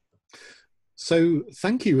later. So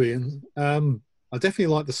thank you, Ian. I definitely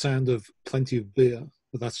like the sound of plenty of beer,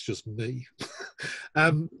 but that's just me.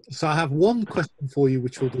 So I have one question for you,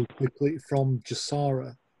 which we'll do quickly, from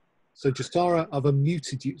Jasara. So Jasara, I've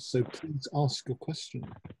unmuted you, so please ask your question.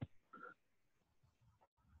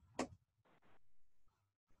 I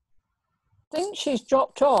think she's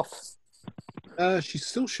dropped off. She's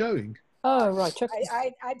still showing. Oh, right. Okay.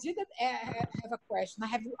 I didn't have a question. I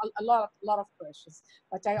have a lot of questions,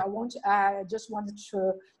 but I just wanted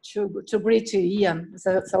to greet Ian. It's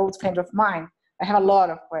an old friend of mine. I have a lot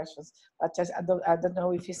of questions, but I don't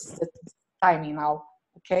know if it's the timing now.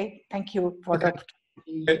 Okay, thank you for that.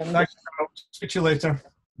 Thanks. Speak to you later.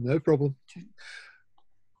 No problem.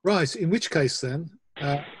 Right, in which case then,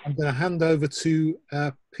 I'm going to hand over to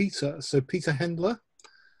Peter. So Peter Hendler.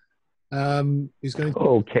 He's going to...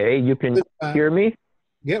 Okay, you can hear me?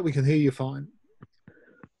 Yeah, we can hear you fine.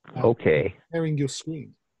 Okay. Sharing your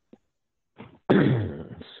screen.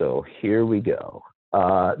 So here we go.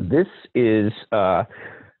 This is, I'm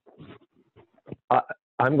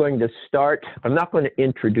going to start, I'm not going to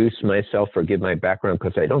introduce myself or give my background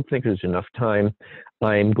because I don't think there's enough time.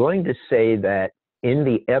 I'm going to say that in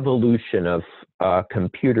the evolution of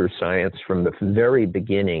computer science from the very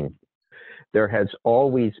beginning, there has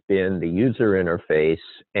always been the user interface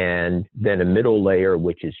and then a middle layer,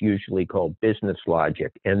 which is usually called business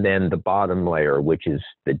logic, and then the bottom layer, which is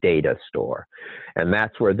the data store. And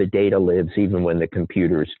that's where the data lives even when the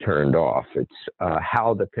computer is turned off. It's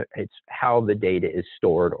how the data is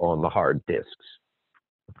stored on the hard disks.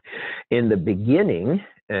 In the beginning,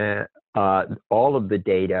 all of the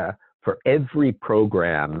data for every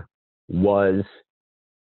program was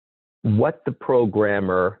what the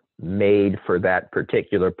programmer made for that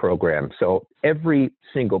particular program. So every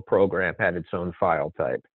single program had its own file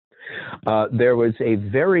type. There was a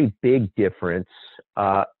very big difference.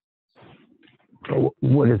 What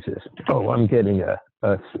is this? Oh, I'm getting a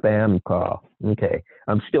spam call. Okay,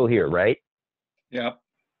 I'm still here, right? Yeah.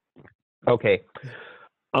 Okay.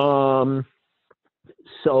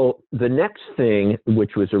 So the next thing,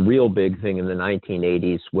 which was a real big thing in the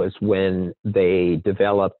 1980s, was when they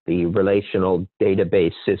developed the relational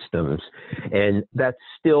database systems. And that's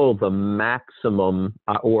still the maximum,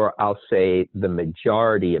 or I'll say the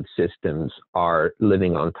majority of systems are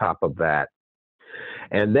living on top of that.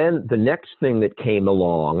 And then the next thing that came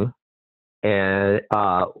along, and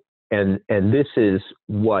this is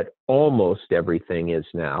what almost everything is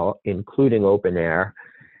now, including openEHR,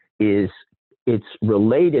 is it's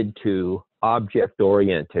related to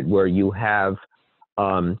object-oriented, where you have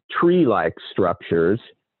tree-like structures,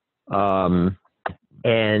 and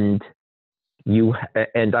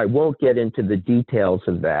I won't get into the details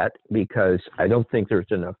of that because I don't think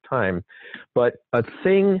there's enough time. But a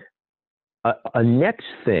next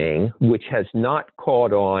thing which has not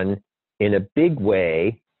caught on in a big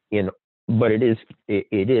way, but it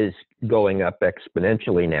is going up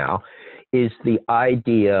exponentially now, is the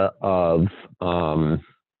idea of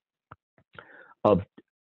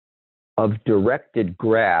directed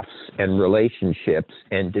graphs and relationships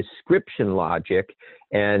and description logic,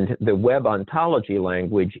 and the web ontology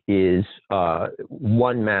language is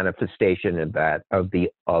one manifestation of that,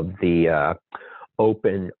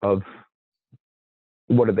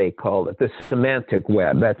 what do they call it? The semantic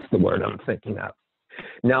web. That's the word I'm thinking of.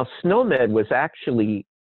 Now, SNOMED was actually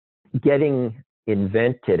getting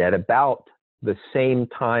invented at about the same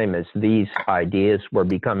time as these ideas were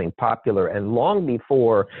becoming popular, and long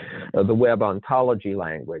before the web ontology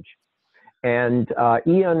language. And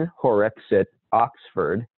Ian Horrocks at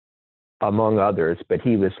Oxford, among others, but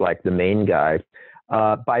he was like the main guy,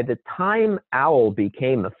 by the time OWL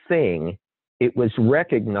became a thing, it was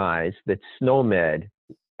recognized that SNOMED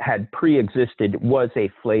had pre-existed, was a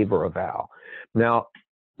flavor of OWL. Now,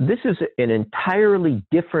 this is an entirely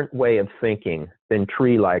different way of thinking than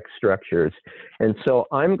tree-like structures. And so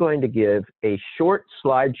I'm going to give a short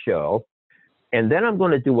slideshow, and then I'm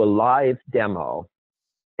going to do a live demo.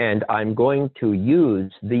 And I'm going to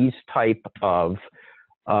use these type of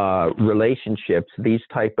relationships, these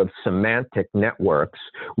type of semantic networks,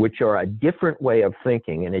 which are a different way of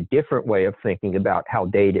thinking and a different way of thinking about how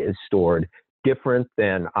data is stored, different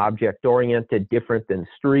than object-oriented, different than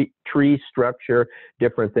tree structure,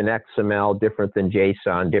 different than XML, different than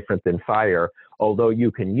JSON, different than FHIR, although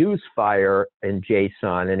you can use FHIR and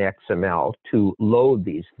JSON and XML to load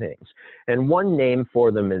these things. And one name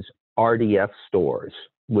for them is RDF stores,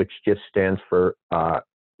 which just stands for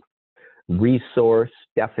Resource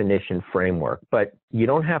Definition Framework. But you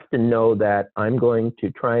don't have to know that. I'm going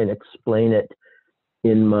to try and explain it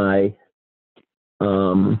in my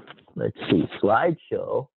let's see,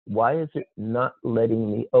 slideshow. Why is it not letting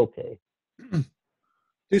me? Okay. I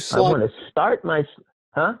want to start my,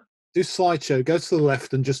 do slideshow. Go to the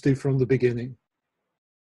left and just do from the beginning.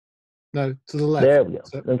 No, to the left. There we go.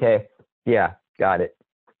 So, okay. Yeah, got it.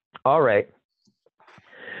 All right.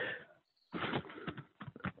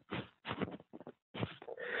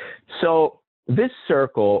 So this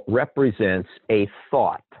circle represents a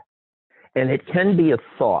thought, and it can be a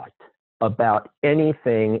thought about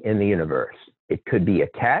anything in the universe. It could be a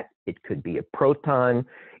cat, it could be a proton,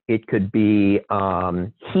 it could be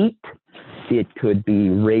heat, it could be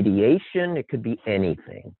radiation, it could be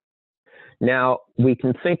anything. Now, we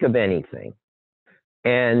can think of anything.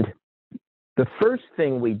 And the first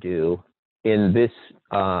thing we do in this,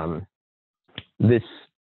 this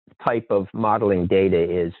type of modeling data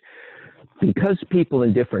is, because people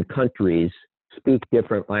in different countries speak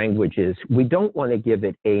different languages, we don't want to give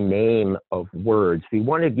it a name of words. We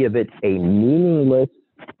want to give it a meaningless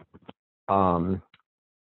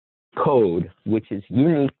code, which is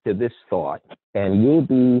unique to this thought, and will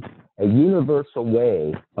be a universal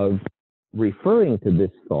way of referring to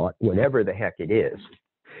this thought, whatever the heck it is.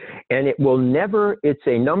 And it will never, it's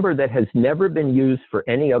a number that has never been used for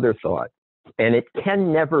any other thought, and it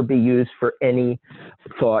can never be used for any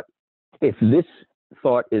thought. If this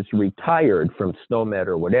thought is retired from SNOMED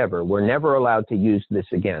or whatever, we're never allowed to use this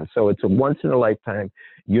again. So it's a once-in-a-lifetime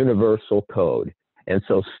universal code. And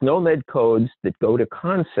so SNOMED codes that go to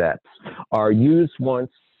concepts are used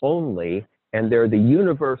once only, and they're the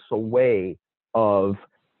universal way of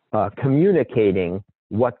communicating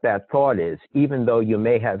what that thought is, even though you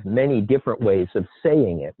may have many different ways of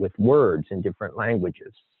saying it with words in different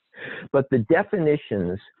languages. But the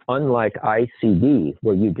definitions, unlike ICD,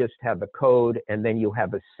 where you just have a code and then you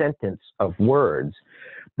have a sentence of words,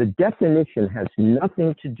 the definition has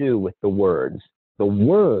nothing to do with the words. The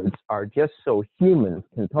words are just so humans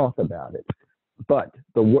can talk about it. But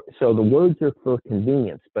so the words are for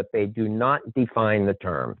convenience, but they do not define the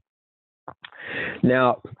term.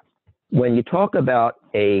 Now, when you talk about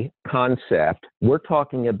a concept, we're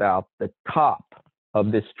talking about the top of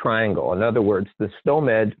this triangle. In other words, the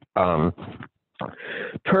SNOMED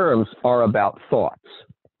terms are about thoughts.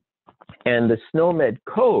 And the SNOMED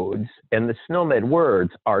codes and the SNOMED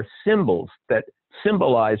words are symbols that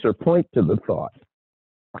symbolize or point to the thought.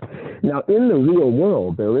 Now, in the real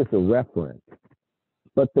world, there is a referent,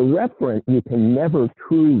 but the referent you can never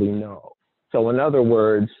truly know. So in other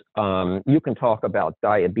words, you can talk about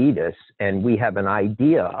diabetes, and we have an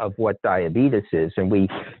idea of what diabetes is, and we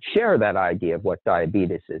share that idea of what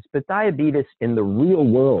diabetes is. But diabetes in the real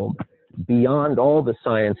world, beyond all the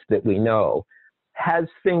science that we know, has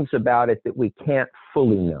things about it that we can't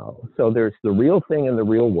fully know. So there's the real thing in the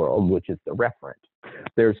real world, which is the referent.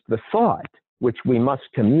 There's the thought, which we must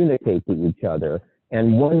communicate to each other.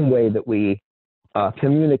 And one way that we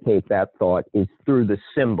communicate that thought is through the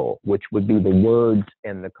symbol, which would be the words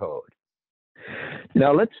and the code.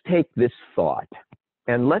 Now let's take this thought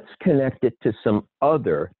and let's connect it to some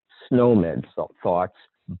other SNOMED thoughts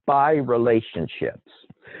by relationships.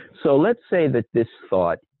 So let's say that this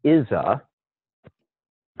thought is a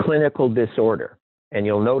clinical disorder. And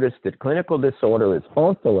you'll notice that clinical disorder is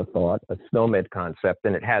also a thought, a SNOMED concept,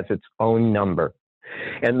 and it has its own number.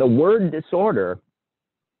 And the word disorder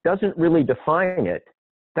doesn't really define it.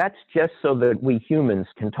 That's just so that we humans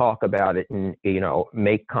can talk about it and, you know,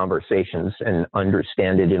 make conversations and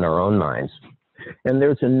understand it in our own minds. And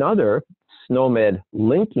there's another SNOMED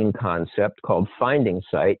linking concept called finding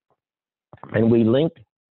site. And we link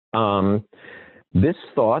this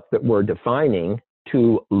thought that we're defining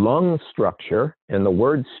to lung structure. And the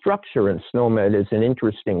word structure in SNOMED is an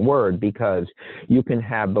interesting word because you can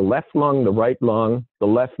have the left lung, the right lung, the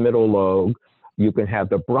left middle lobe, you can have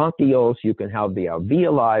the bronchioles, you can have the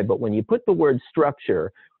alveoli, but when you put the word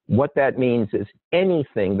structure, what that means is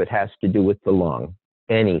anything that has to do with the lung,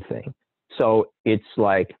 anything. So it's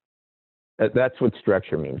like, that's what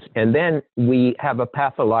structure means. And then we have a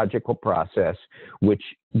pathological process, which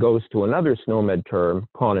goes to another SNOMED term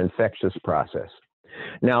called infectious process.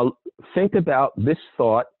 Now, think about this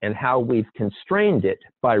thought and how we've constrained it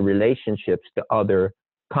by relationships to other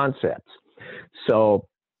concepts. So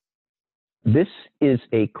this is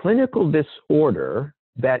a clinical disorder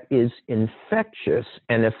that is infectious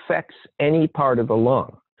and affects any part of the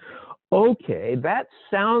lung. Okay, that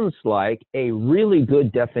sounds like a really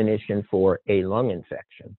good definition for a lung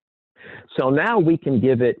infection. So now we can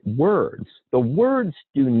give it words. The words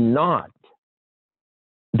do not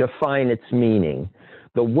define its meaning.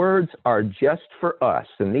 The words are just for us,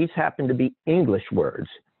 and these happen to be English words.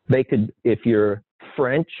 They could, if you're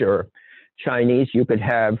French or Chinese, you could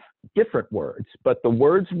have different words, but the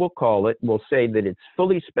words we'll call it will say that its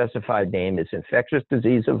fully specified name is infectious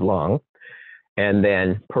disease of lung, and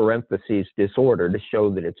then parentheses disorder to show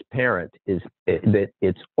that its parent is, that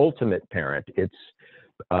its ultimate parent, its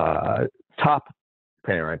top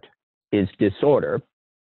parent is disorder.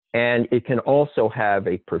 And it can also have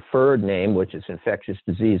a preferred name, which is infectious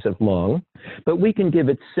disease of lung, but we can give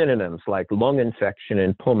it synonyms like lung infection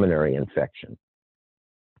and pulmonary infection.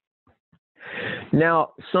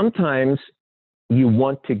 Now, sometimes you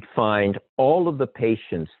want to find all of the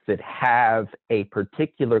patients that have a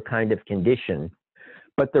particular kind of condition,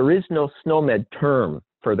 but there is no SNOMED term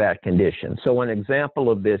for that condition. So an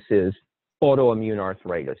example of this is autoimmune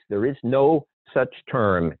arthritis. There is no such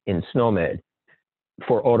term in SNOMED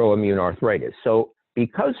for autoimmune arthritis. So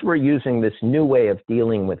because we're using this new way of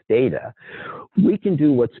dealing with data, we can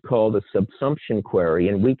do what's called a subsumption query,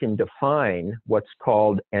 and we can define what's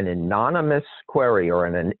called an anonymous query,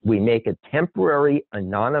 or we make a temporary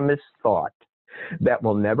anonymous thought that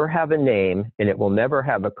will never have a name and it will never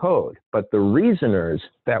have a code. But the reasoners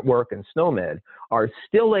that work in SNOMED are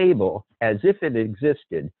still able, as if it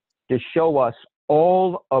existed, to show us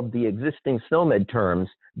all of the existing SNOMED terms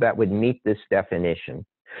that would meet this definition.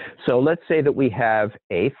 So let's say that we have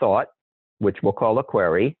a thought, which we'll call a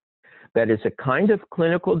query, that is a kind of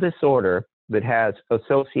clinical disorder that has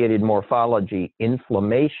associated morphology,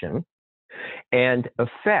 inflammation, and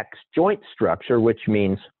affects joint structure, which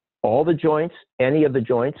means all the joints, any of the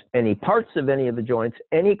joints, any parts of any of the joints,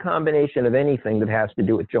 any combination of anything that has to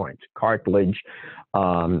do with joints, cartilage,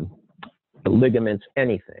 ligaments,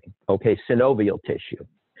 anything, okay, synovial tissue.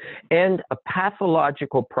 And a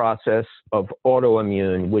pathological process of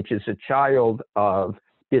autoimmune, which is a child of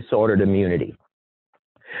disordered immunity.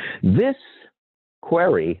 This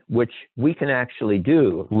query, which we can actually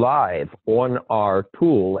do live on our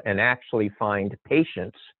tool and actually find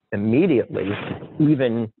patients immediately,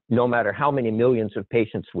 even no matter how many millions of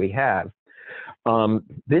patients we have,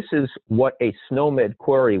 this is what a SNOMED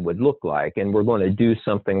query would look like, and we're going to do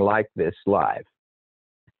something like this live.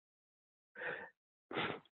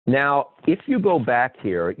 Now, if you go back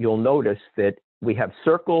here, you'll notice that we have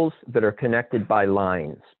circles that are connected by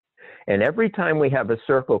lines. And every time we have a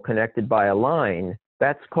circle connected by a line,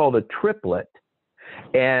 that's called a triplet.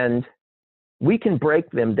 And we can break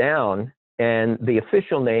them down, and the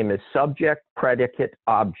official name is subject, predicate,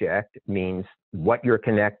 object, means what you're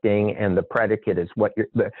connecting, and the predicate is what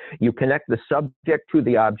you connect the subject to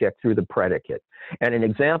the object through the predicate. And an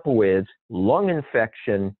example is lung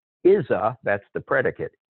infection is that's the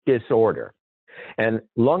predicate, disorder. And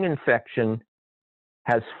lung infection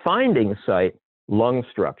has finding site, lung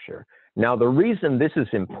structure. Now, the reason this is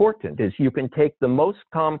important is you can take the most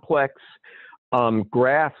complex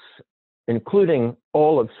graphs including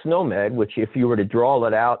all of SNOMED, which if you were to draw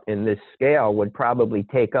it out in this scale would probably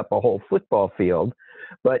take up a whole football field.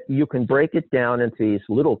 But you can break it down into these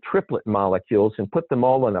little triplet molecules and put them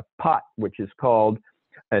all in a pot, which is called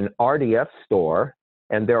an RDF store.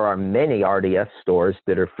 And there are many RDF stores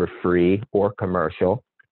that are for free or commercial.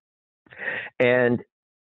 And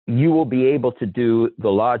you will be able to do the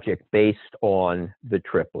logic based on the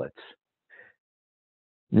triplets.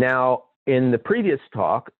 Now, in the previous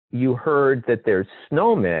talk, you heard that there's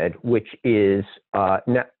SNOMED, which is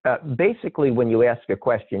basically when you ask a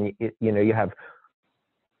question, you have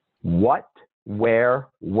what, where,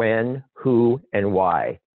 when, who, and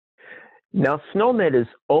why. Now, SNOMED is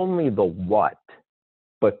only the what,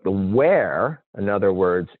 but the where, in other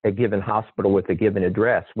words, a given hospital with a given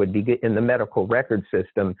address would be in the medical record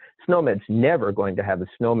system. SNOMED's never going to have a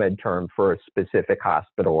SNOMED term for a specific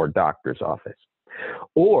hospital or doctor's office.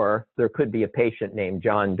 Or there could be a patient named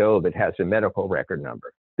John Doe that has a medical record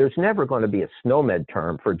number. There's never going to be a SNOMED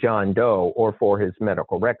term for John Doe or for his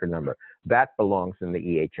medical record number. That belongs in the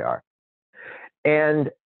EHR.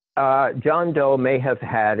 And John Doe may have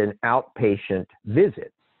had an outpatient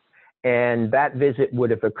visit, and that visit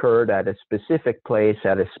would have occurred at a specific place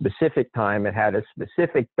at a specific time. It had a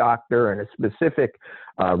specific doctor and a specific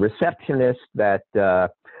receptionist that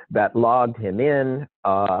logged him in,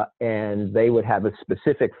 and they would have a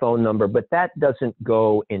specific phone number, but that doesn't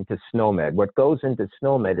go into SNOMED. What goes into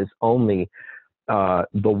SNOMED is only the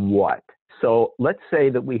what. So let's say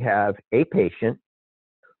that we have a patient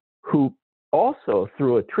who also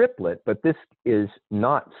through a triplet, but this is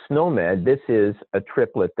not SNOMED. This is a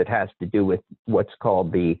triplet that has to do with what's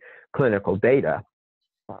called the clinical data,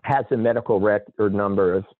 has a medical record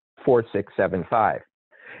number of 4675.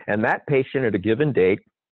 And that patient at a given date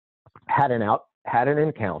had an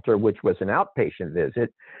encounter, which was an outpatient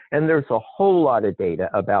visit, and there's a whole lot of data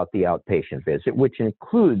about the outpatient visit, which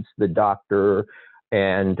includes the doctor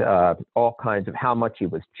and all kinds of how much he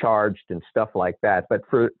was charged and stuff like that. But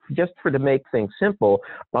to make things simple,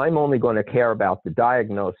 I'm only going to care about the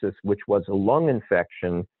diagnosis, which was a lung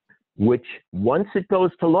infection, which once it goes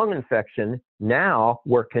to lung infection, now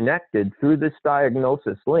we're connected through this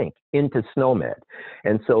diagnosis link into SNOMED.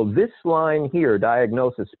 And so this line here,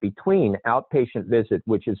 diagnosis between outpatient visit,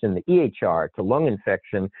 which is in the EHR, to lung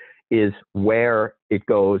infection, is where it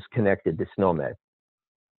goes connected to SNOMED.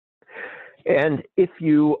 And if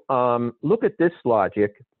you look at this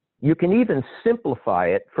logic, you can even simplify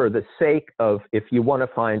it for the sake of, if you want to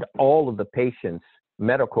find all of the patients'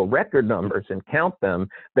 medical record numbers and count them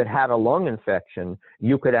that had a lung infection,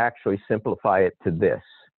 you could actually simplify it to this.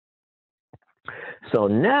 So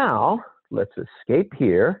now let's escape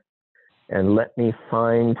here and let me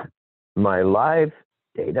find my live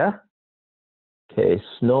data. Okay,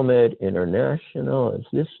 SNOMED International, is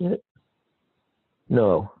this it?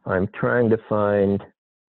 No, I'm trying to find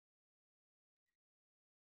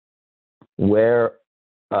where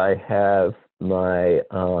I have my,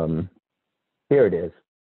 here it is.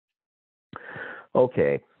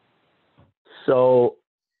 Okay, so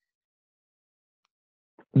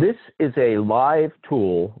this is a live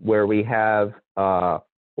tool where we have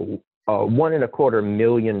 1.25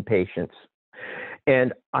 million patients.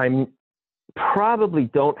 And I probably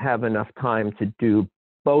don't have enough time to do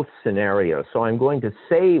both scenarios. So I'm going to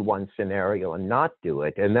say one scenario and not do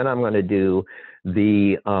it. And then I'm going to do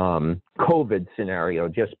the COVID scenario,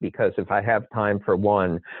 just because if I have time for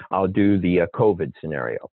one, I'll do the COVID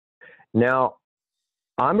scenario. Now,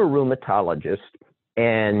 I'm a rheumatologist,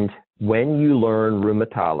 and when you learn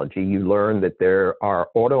rheumatology, you learn that there are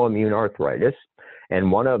autoimmune arthritis,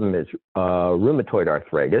 and one of them is rheumatoid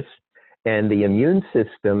arthritis, and the immune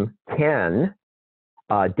system can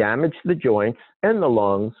damage the joints and the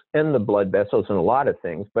lungs and the blood vessels and a lot of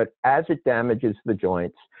things. But as it damages the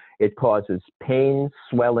joints, it causes pain,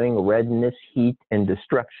 swelling, redness, heat, and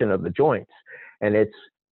destruction of the joints. And it's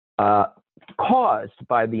caused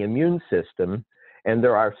by the immune system. And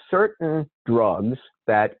there are certain drugs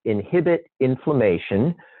that inhibit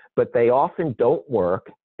inflammation, but they often don't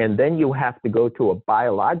work. And then you have to go to a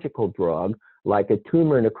biological drug like a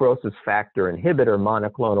tumor necrosis factor inhibitor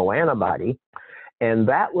monoclonal antibody. And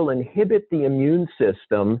that will inhibit the immune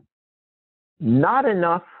system, not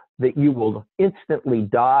enough that you will instantly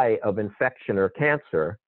die of infection or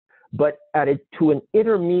cancer, but to an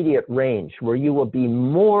intermediate range where you will be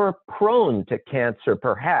more prone to cancer,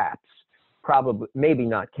 perhaps, probably, maybe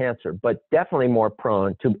not cancer, but definitely more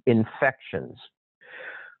prone to infections.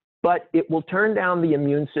 But it will turn down the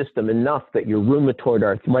immune system enough that your rheumatoid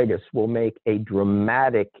arthritis will make a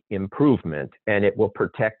dramatic improvement, and it will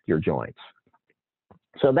protect your joints.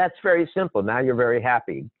 So that's very simple. Now you're very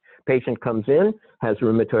happy. Patient comes in, has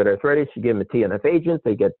rheumatoid arthritis, you give them a TNF agent,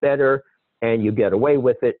 they get better, and you get away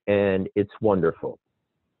with it, and it's wonderful.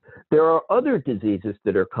 There are other diseases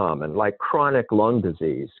that are common, like chronic lung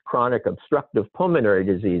disease. Chronic obstructive pulmonary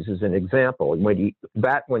disease is an example.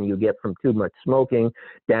 When you get from too much smoking,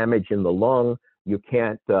 damage in the lung, you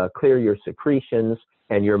can't clear your secretions,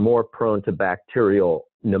 and you're more prone to bacterial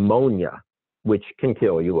pneumonia, which can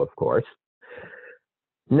kill you, of course.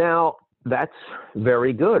 Now, that's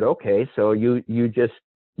very good. Okay, so you just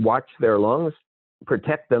watch their lungs,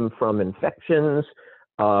 protect them from infections.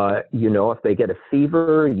 You know, if they get a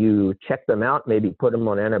fever, you check them out, maybe put them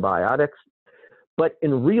on antibiotics. But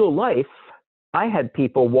in real life, I had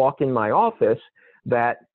people walk in my office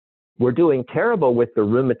that were doing terrible with the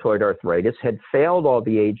rheumatoid arthritis, had failed all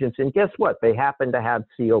the agents, and guess what? They happen to have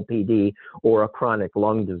COPD or a chronic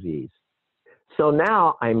lung disease. So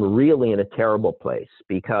now I'm really in a terrible place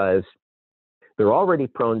because they're already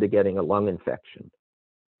prone to getting a lung infection,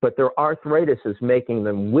 but their arthritis is making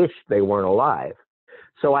them wish they weren't alive.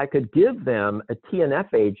 So I could give them a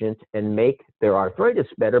TNF agent and make their arthritis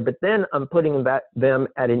better, but then I'm putting them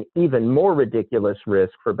at an even more ridiculous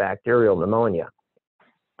risk for bacterial pneumonia.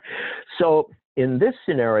 So in this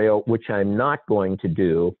scenario, which I'm not going to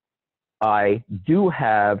do, I do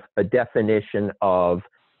have a definition of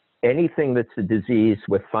anything that's a disease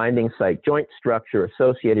with finding site joint structure,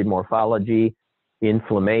 associated morphology,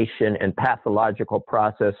 inflammation, and pathological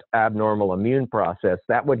process, abnormal immune process.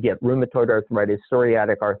 That would get rheumatoid arthritis,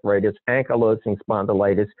 psoriatic arthritis, ankylosing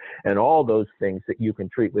spondylitis, and all those things that you can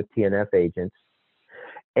treat with TNF agents.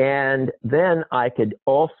 And then I could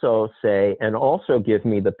also say, and also give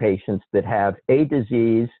me the patients that have a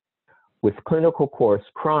disease with clinical course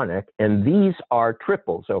chronic, and these are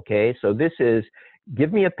triples, okay? So this is,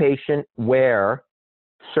 give me a patient where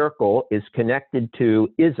circle is connected to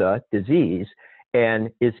a disease and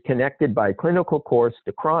is connected by clinical course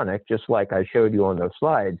to chronic, just like I showed you on those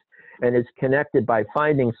slides, and is connected by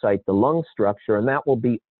finding site to lung structure, and that will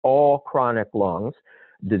be all chronic lungs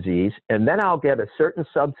disease. And then I'll get a certain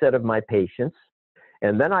subset of my patients,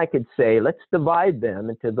 and then I could say, let's divide them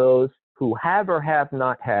into those who have or have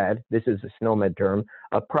not had, this is a SNOMED term,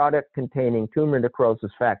 a product containing tumor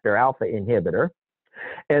necrosis factor alpha inhibitor.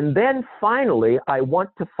 And then finally, I want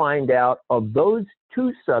to find out of those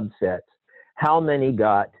two subsets, how many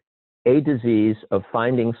got a disease of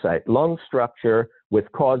finding site lung structure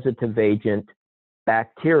with causative agent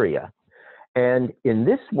bacteria. And in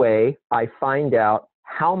this way, I find out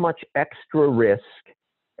how much extra risk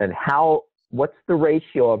and what's the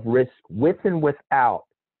ratio of risk with and without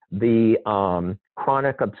the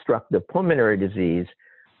chronic obstructive pulmonary disease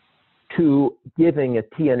to giving a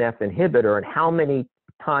TNF inhibitor, and how many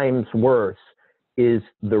times worse is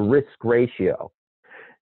the risk ratio.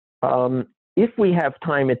 If we have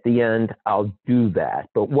time at the end, I'll do that.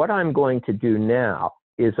 But what I'm going to do now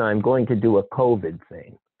is I'm going to do a COVID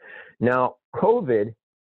thing. Now, COVID,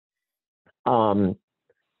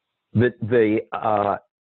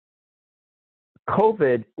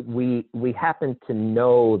 COVID, we happen to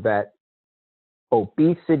know that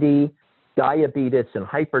obesity, diabetes, and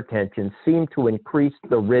hypertension seem to increase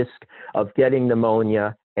the risk of getting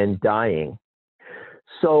pneumonia and dying.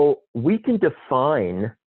 So we can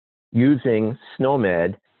define, using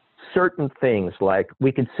SNOMED, certain things, like we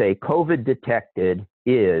could say COVID detected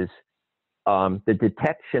is the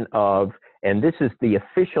detection of, and this is the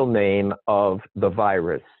official name of the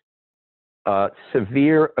virus,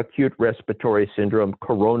 severe acute respiratory syndrome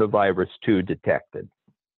coronavirus 2 detected.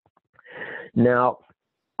 Now,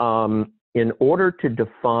 in order to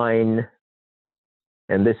define,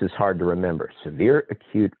 and this is hard to remember, severe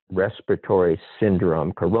acute respiratory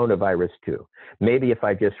syndrome coronavirus 2. Maybe if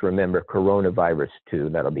I just remember coronavirus 2,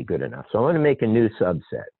 that'll be good enough. So I'm going to make a new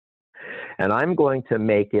subset, and I'm going to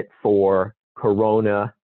make it for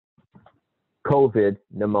COVID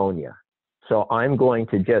pneumonia. So I'm going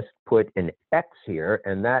to just put an X here,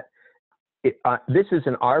 and this is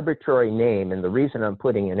an arbitrary name, and the reason I'm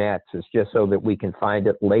putting an X is just so that we can find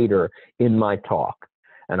it later in my talk.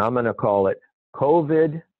 And I'm going to call it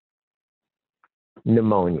COVID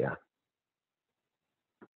pneumonia.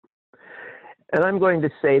 And I'm going to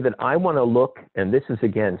say that I want to look, and this is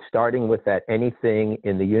again starting with that anything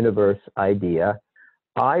in the universe idea,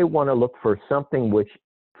 I want to look for something which,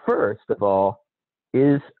 first of all,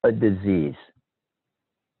 is a disease.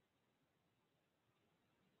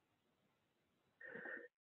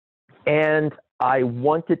 And I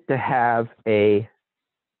want it to have a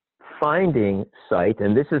finding site,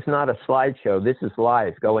 and this is not a slideshow, this is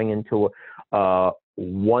live, going into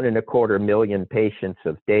 1.25 million patients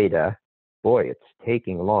of data. boy, it's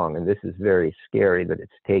taking long, and this is very scary that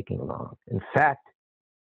it's taking long. In fact,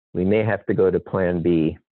 we may have to go to plan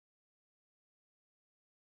B.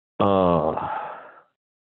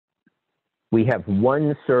 We have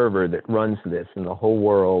one server that runs this in the whole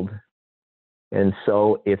world. And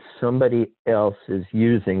so if somebody else is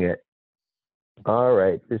using it, all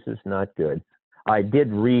right, this is not good. I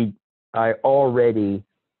already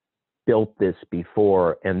built this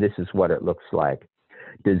before, and this is what it looks like.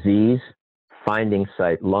 Disease, finding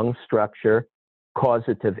site lung structure,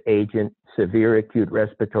 causative agent, severe acute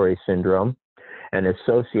respiratory syndrome, and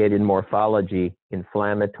associated morphology,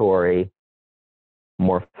 inflammatory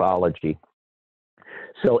morphology.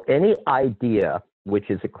 So any idea, which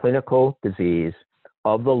is a clinical disease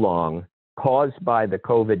of the lung caused by the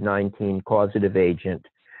COVID-19 causative agent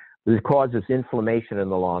that causes inflammation in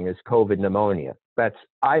the lung, is COVID pneumonia.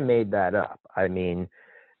 I made that up. I mean,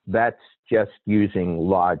 that's just using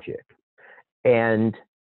logic. And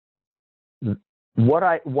what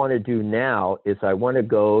I want to do now is I want to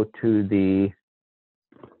go to the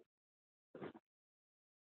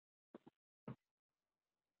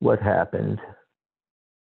what happened?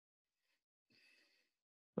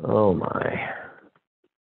 Oh my.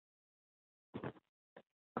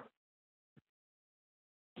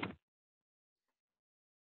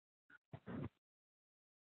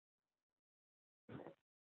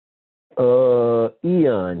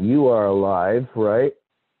 Ian, you are alive, right?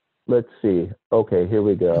 Let's see. Okay, here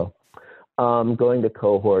we go. Going to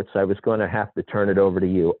cohorts. I was going to have to turn it over to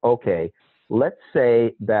you. Okay, let's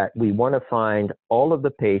say that we want to find all of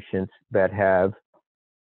the patients that have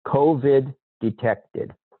COVID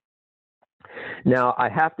detected. Now, I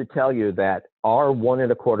have to tell you that our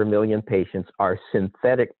 1.25 million patients are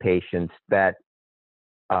synthetic patients that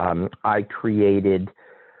I created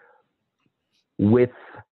with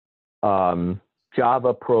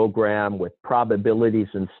Java program with probabilities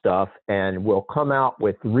and stuff, and will come out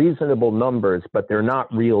with reasonable numbers, but they're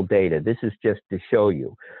not real data. This is just to show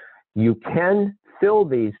you. You can fill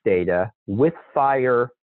these data with FHIR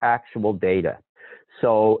actual data.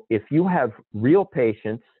 So if you have real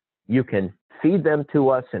patients, you can feed them to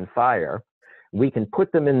us in FHIR. We can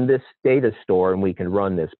put them in this data store and we can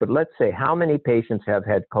run this. But let's say how many patients have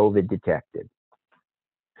had COVID detected?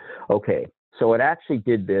 Okay. So it actually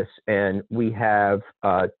did this, and we have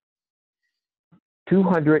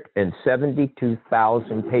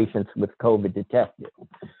 272,000 patients with COVID detected.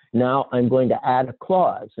 Now I'm going to add a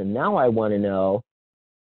clause, and now I want to know,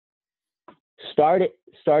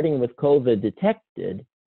 starting with COVID detected,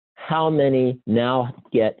 how many now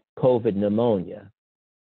get COVID pneumonia?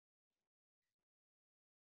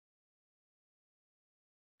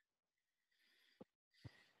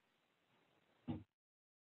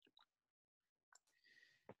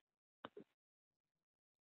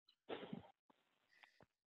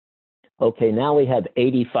 Okay, now we have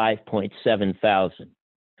 85.7 thousand.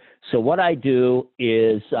 So what I do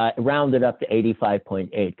is round it up to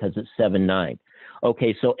 85.8 because it's 7.9.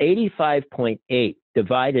 Okay, so 85.8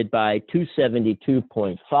 divided by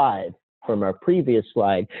 272.5 from our previous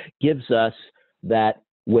slide gives us that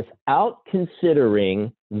without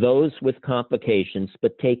considering those with complications,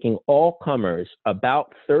 but taking all comers,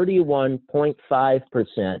 about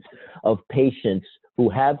 31.5% of patients who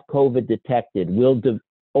have COVID detected will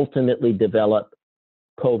ultimately develop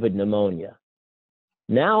COVID pneumonia.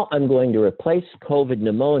 Now I'm going to replace COVID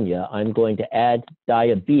pneumonia. I'm going to add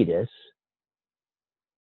diabetes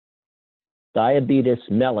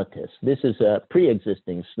mellitus. This is a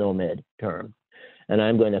pre-existing SNOMED term. And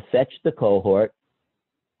I'm going to fetch the cohort.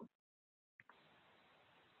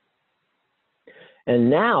 And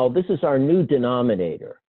now this is our new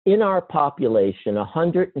denominator. In our population,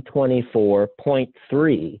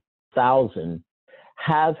 124.3 thousand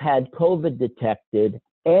have had COVID detected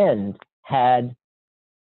and had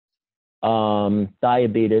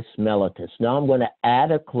diabetes mellitus. Now I'm going to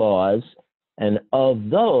add a clause, and of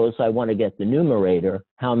those, I want to get the numerator,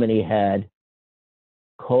 how many had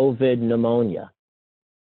COVID pneumonia.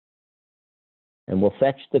 And we'll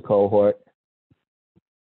fetch the cohort.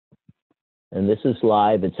 And this is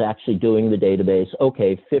live. It's actually doing the database.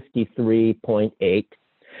 Okay, 53.8.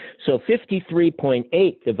 So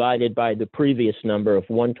 53.8 divided by the previous number of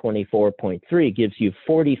 124.3 gives you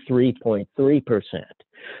 43.3%.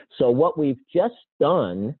 So what we've just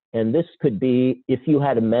done, and this could be if you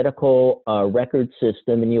had a medical record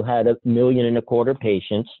system and you had 1.25 million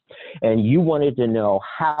patients, and you wanted to know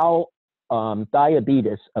how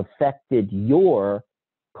diabetes affected your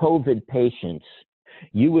COVID patients,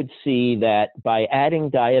 you would see that by adding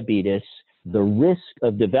diabetes, the risk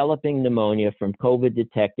of developing pneumonia from COVID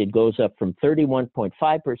detected goes up from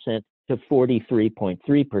 31.5% to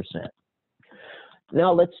 43.3%.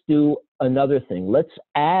 Now let's do another thing. Let's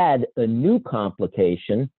add a new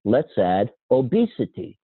complication. Let's add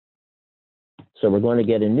obesity. So we're going to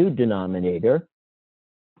get a new denominator.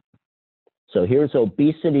 So here's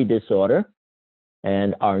obesity disorder.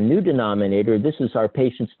 And our new denominator, this is our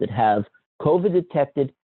patients that have COVID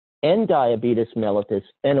detected and diabetes mellitus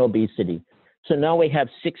and obesity. So now we have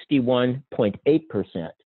 61.8%.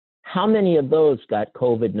 How many of those got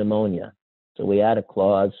COVID pneumonia? So we add a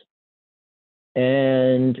clause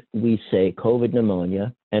and we say COVID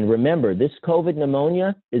pneumonia. And remember, this COVID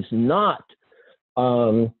pneumonia is not,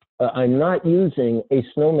 I'm not using a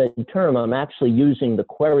SNOMED term. I'm actually using the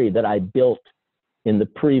query that I built in the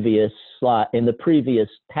previous slide, in the previous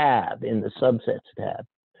tab, in the subsets tab.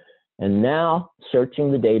 And now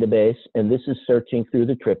searching the database, and this is searching through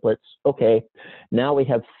the triplets. Okay, now we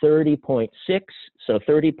have 30.6. So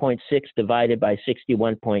 30.6 divided by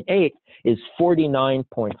 61.8 is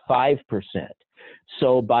 49.5%.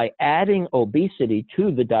 So by adding obesity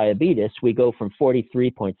to the diabetes, we go from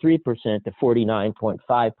 43.3% to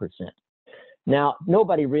 49.5%. Now,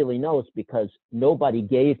 nobody really knows because nobody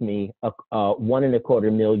gave me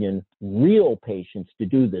 1.25 million real patients to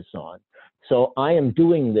do this on. So I am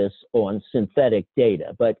doing this on synthetic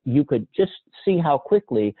data, but you could just see how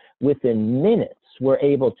quickly, within minutes, we're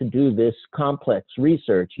able to do this complex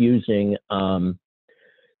research using,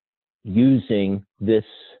 using this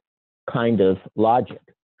kind of logic.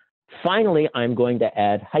 Finally, I'm going to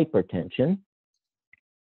add hypertension.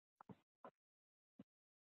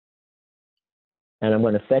 And I'm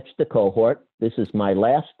going to fetch the cohort. This is my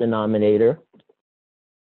last denominator.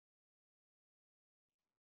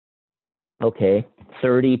 Okay,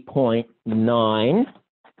 30.9.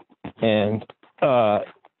 And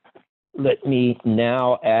let me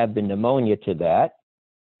now add the pneumonia to that.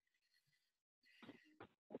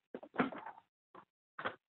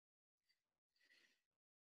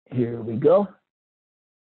 Here we go.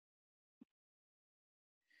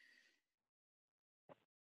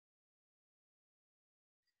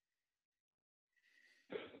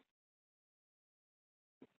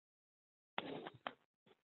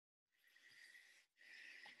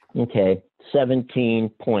 Okay,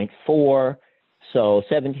 17.4. So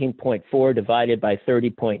 17.4 divided by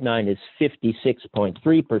 30.9 is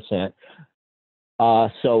 56.3%.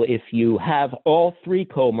 So if you have all three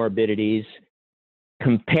comorbidities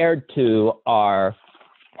compared to our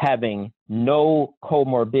having no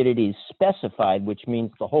comorbidities specified, which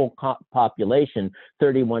means the whole population,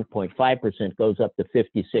 31.5% goes up to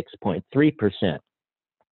 56.3%.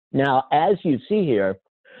 Now, as you see here,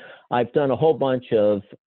 I've done a whole bunch of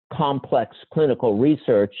complex clinical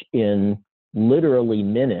research in literally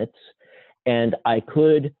minutes, and I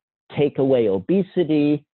could take away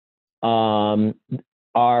obesity. We're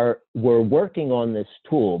working on this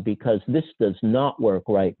tool because this does not work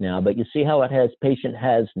right now, but you see how it has patient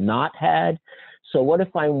has not had. So what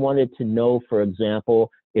if I wanted to know, for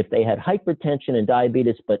example, if they had hypertension and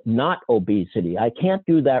diabetes but not obesity? I can't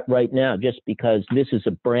do that right now just because this is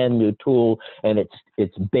a brand new tool and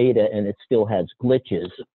it's beta and it still has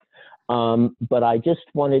glitches. But I just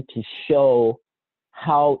wanted to show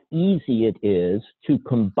how easy it is to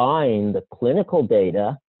combine the clinical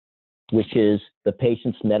data, which is the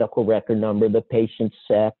patient's medical record number, the patient's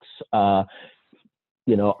sex.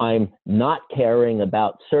 You know, I'm not caring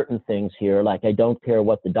about certain things here, like I don't care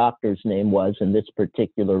what the doctor's name was in this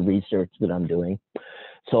particular research that I'm doing.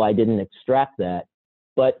 So I didn't extract that.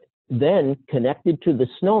 But then connected to the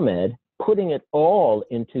SNOMED, putting it all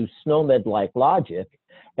into SNOMED-like logic,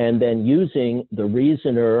 and then using the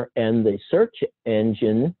reasoner and the search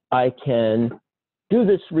engine, I can do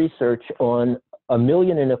this research on 1.25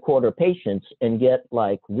 million patients and get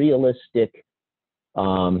like realistic,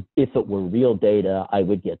 if it were real data, I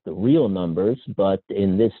would get the real numbers, but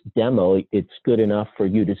in this demo, it's good enough for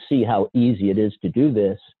you to see how easy it is to do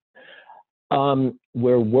this.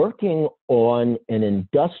 We're working on an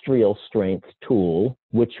industrial strength tool,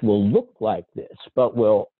 which will look like this, but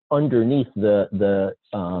will underneath the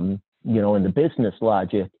you know, in the business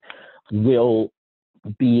logic, will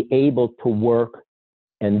be able to work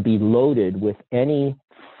and be loaded with any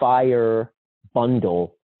FHIR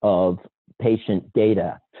bundle of patient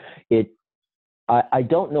data. I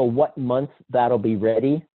don't know what month that'll be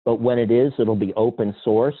ready, but when it is, it'll be open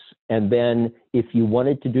source. And then if you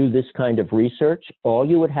wanted to do this kind of research, all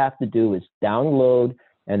you would have to do is download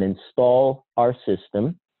and install our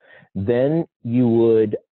system. Then you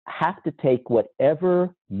would have to take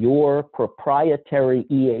whatever your proprietary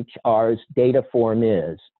EHR's data form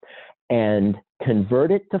is and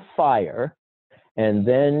convert it to FHIR And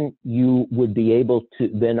then you would be able to,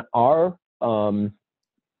 then our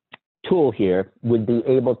tool here would be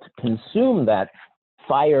able to consume that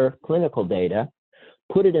FHIR clinical data,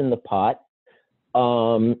 put it in the pot.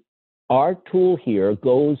 Our tool here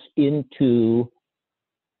goes into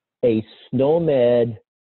a SNOMED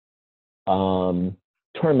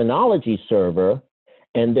terminology server,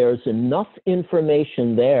 and there's enough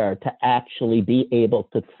information there to actually be able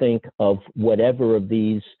to think of whatever of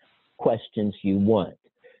these questions you want.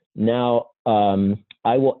 Now,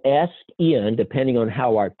 I will ask Ian, depending on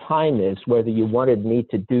how our time is, whether you wanted me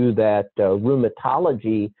to do that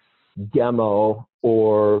rheumatology demo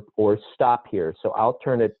or stop here. So I'll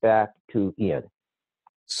turn it back to Ian.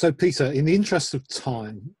 So Peter, in the interest of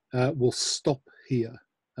time, we'll stop here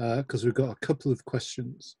because we've got a couple of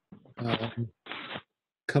questions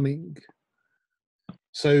coming.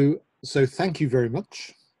 So thank you very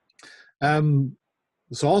much.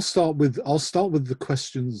 So I'll start with the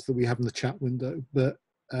questions that we have in the chat window. But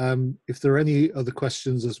if there are any other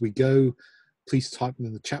questions as we go, please type them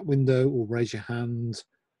in the chat window or raise your hand,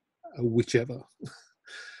 whichever.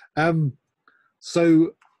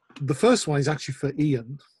 So the first one is actually for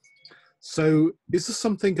Ian. So is there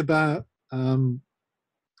something about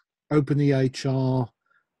openEHR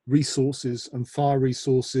resources and FHIR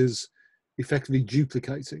resources effectively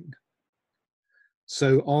duplicating?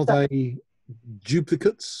 So are they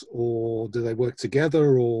duplicates, or do they work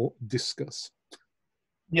together, or discuss?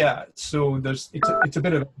 Yeah, so it's a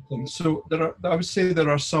bit of everything. So I would say there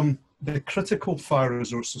are some, the critical FHIR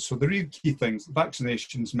resources, so the real key things: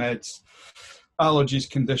 vaccinations, meds, allergies,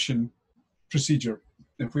 condition, procedure.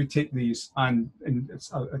 If we take these, and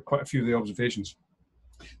it's quite a few of the observations,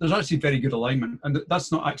 there's actually very good alignment, and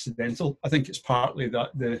that's not accidental. I think it's partly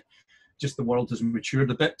that just the world has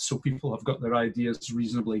matured a bit, so people have got their ideas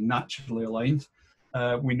reasonably naturally aligned.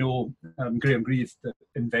 We know Graham Grieve, the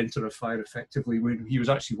inventor of FHIR, effectively, when he was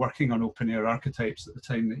actually working on open-air archetypes at the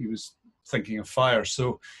time that he was thinking of FHIR.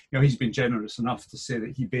 So, you know, he's been generous enough to say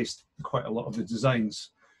that he based quite a lot of the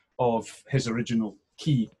designs of his original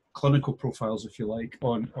key clinical profiles, if you like,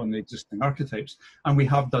 on the existing archetypes. And we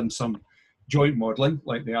have done some joint modeling,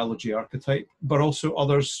 like the allergy archetype, but also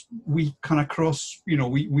others. We kind of cross, you know,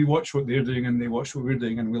 we watch what they're doing and they watch what we're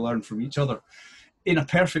doing, and we learn from each other. In a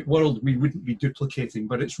perfect world, we wouldn't be duplicating,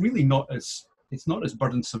 but it's really not as, it's not as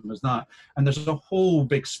burdensome as that. And there's a whole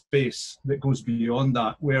big space that goes beyond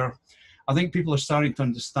that, where I think people are starting to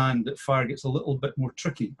understand that FHIR gets a little bit more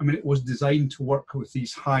tricky. I mean, it was designed to work with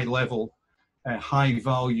these high level, high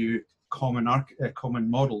value common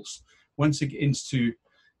models. Once it gets into,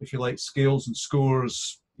 if you like, scales and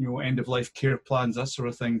scores, you know, end of life care plans, that sort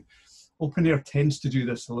of thing, openEHR tends to do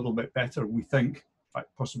this a little bit better, we think, in fact,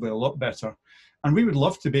 possibly a lot better. And we would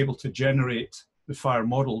love to be able to generate the FHIR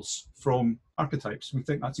models from archetypes. We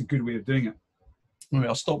think that's a good way of doing it. Anyway,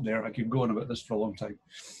 I'll stop there. I could go on about this for a long time.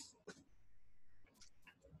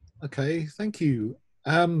 Okay, thank you.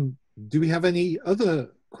 Do we have any other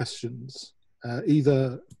questions,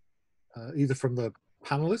 either from the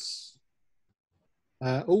panelists?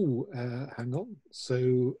 Hang on.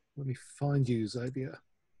 So let me find you, Xavier.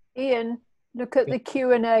 Ian, look at the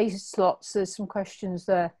Q&A slots. There's some questions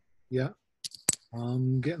there. Yeah,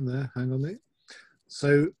 I'm getting there. Hang on a minute.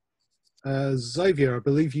 So, Xavier, I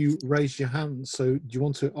believe you raised your hand. So do you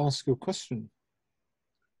want to ask your question?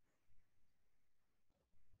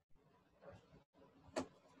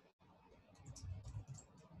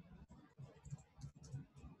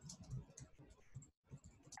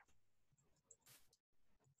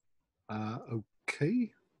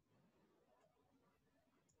 Okay.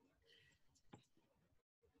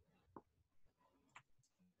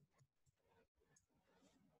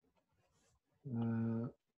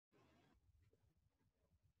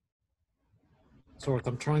 Sorry,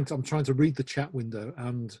 I'm trying to read the chat window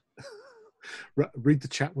and read the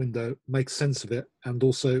chat window, make sense of it, and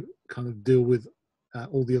also kind of deal with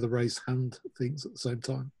all the other raised hand things at the same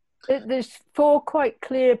time. There's 4 quite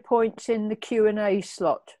clear points in the Q&A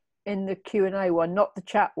slot, in the Q&A one, not the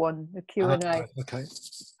chat one, the Q&A. Okay.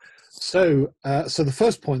 So, so the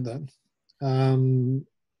first point then,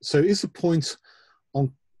 so is the point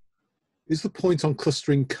on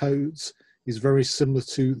clustering codes is very similar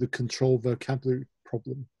to the control vocabulary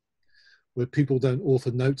problem, where people don't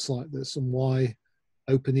author notes like this, and why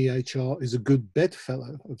openEHR is a good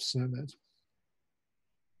bedfellow of SNOMED?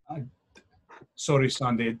 Sorry,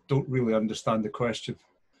 Sandy, I don't really understand the question.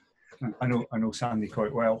 I know Sandy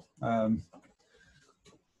quite well.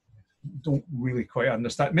 Don't really quite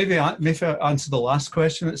understand. Maybe I answer the last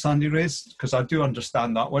question that Sandy raised, because I do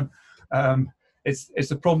understand that one. It's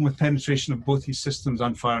the problem with penetration of both these systems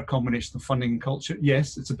and FHIR, a combination of funding and culture.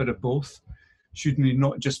 Yes, it's a bit of both. Shouldn't we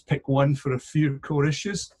not just pick one for a few core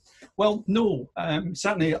issues? Well, no,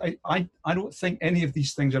 certainly I don't think any of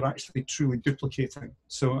these things are actually truly duplicating.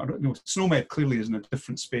 So I don't know, SNOMED clearly is in a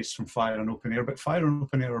different space from FHIR and openEHR, but FHIR and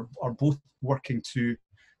openEHR are both working to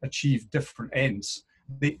achieve different ends.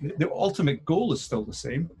 The ultimate goal is still the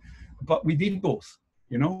same, but we need both,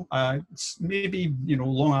 you know. It's maybe, you know,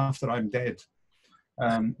 long after I'm dead,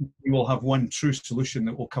 we will have one true solution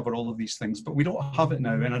that will cover all of these things, but we don't have it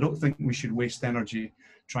now, and I don't think we should waste energy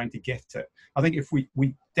trying to get it. I think if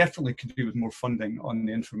we definitely could do with more funding on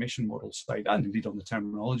the information model side and indeed on the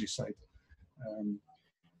terminology side.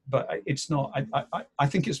 But it's not, I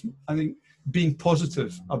think being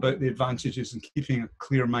positive about the advantages and keeping a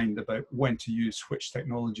clear mind about when to use which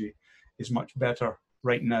technology is much better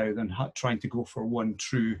right now than trying to go for one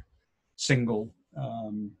true single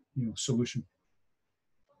you know, solution.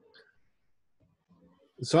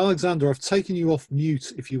 So Alexander, I've taken you off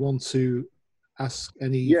mute if you want to ask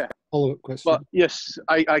any follow-up questions. Well, yes,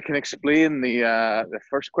 I can explain the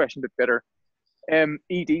first question a bit better.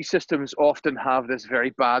 ED systems often have this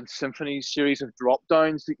very bad symphony series of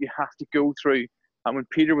drop-downs that you have to go through. And when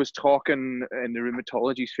Peter was talking in the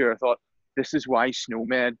rheumatology sphere, I thought this is why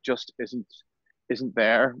SNOMED just isn't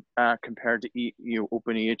there compared to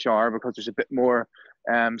openEHR, because there's a bit more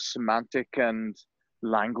semantic and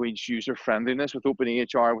language user friendliness with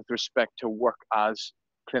openEHR with respect to work as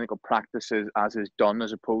clinical practices as is done,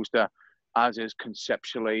 as opposed to as is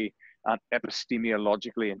conceptually and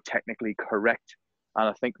epistemologically and technically correct. And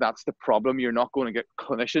I think that's the problem. You're not going to get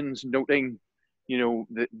clinicians noting, you know,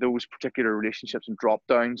 those particular relationships and drop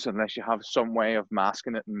downs unless you have some way of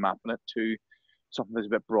masking it and mapping it to something that's a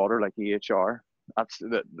bit broader like EHR. That's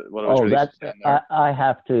what I was really saying there. I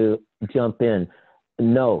have to jump in.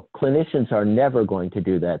 No, clinicians are never going to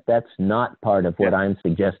do that. That's not part of what I'm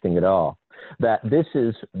suggesting at all. That this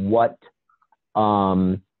is what,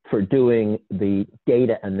 for doing the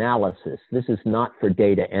data analysis, this is not for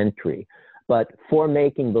data entry. But for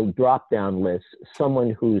making the drop-down list,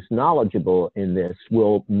 someone who's knowledgeable in this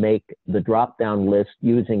will make the drop-down list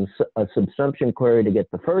using a subsumption query to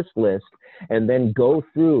get the first list, and then go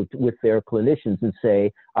through with their clinicians and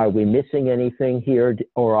say, are we missing anything here,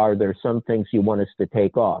 or are there some things you want us to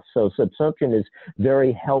take off? So subsumption is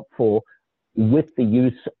very helpful with the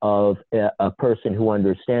use of a person who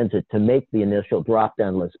understands it to make the initial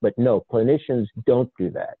drop-down list. But no, clinicians don't do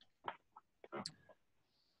that.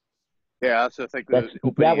 Yeah, so I think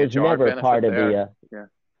that was never part of the.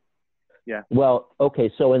 Well,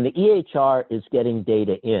 okay, so in the EHR is getting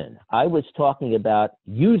data in. I was talking about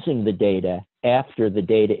using the data after the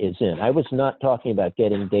data is in. I was not talking about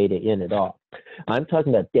getting data in at all. I'm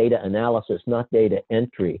talking about data analysis, not data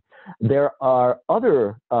entry. There are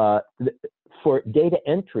other, for data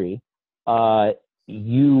entry,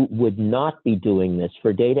 you would not be doing this.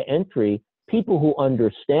 For data entry, people who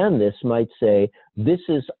understand this might say, this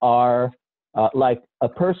is our, like a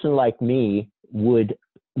person like me would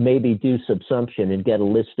maybe do subsumption and get a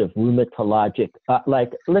list of rheumatologic,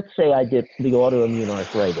 like let's say I did the autoimmune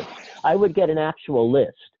arthritis. I would get an actual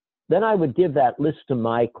list. Then I would give that list to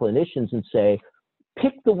my clinicians and say,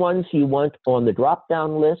 pick the ones you want on the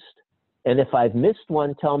drop-down list, and if I've missed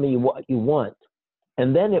one, tell me what you want.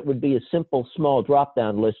 And then it would be a simple, small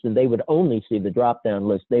drop-down list, and they would only see the drop-down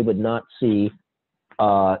list. They would not see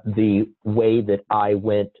the way that I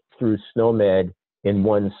went through SNOMED in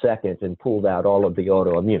 1 second and pulled out all of the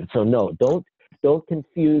autoimmune. So no, don't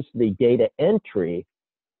confuse the data entry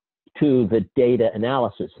to the data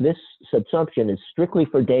analysis. This subsumption is strictly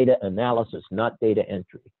for data analysis, not data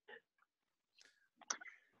entry.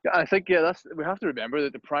 Yeah, I think, we have to remember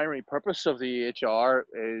that the primary purpose of the EHR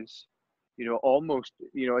is, you know, almost,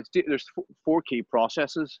 you know, there's 4 key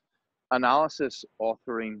processes: analysis,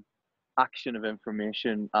 authoring, action of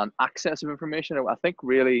information, and access of information. I think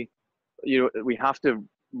really, you know, we have to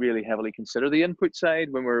really heavily consider the input side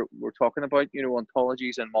when we're talking about, you know,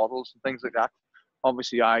 ontologies and models and things like that.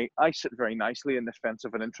 Obviously, I sit very nicely in the fence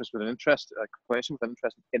of an interest with an interest, a question with an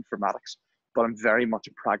interest in informatics, but I'm very much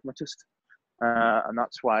a pragmatist. And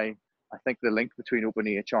that's why I think the link between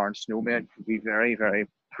openEHR and SNOMED could be very, very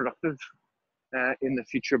productive in the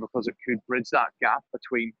future, because it could bridge that gap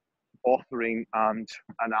between authoring and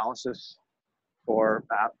analysis for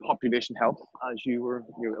population health, as you were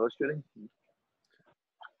illustrating.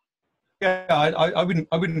 Yeah, I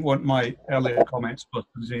wouldn't want my earlier comments, but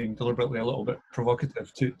being deliberately a little bit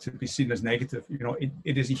provocative, to be seen as negative. You know,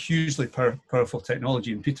 it is a hugely powerful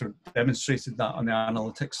technology, and Peter demonstrated that on the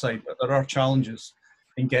analytics side. But there are challenges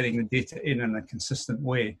in getting the data in a consistent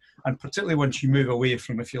way. And particularly once you move away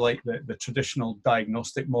from, if you like, the traditional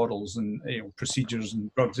diagnostic models and procedures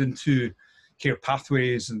and drugs into care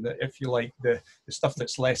pathways, and if you like, the stuff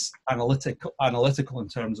that's less analytical in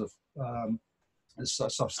terms of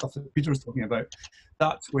stuff that Peter was talking about,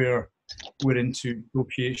 that's where we're into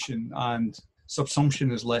negotiation, and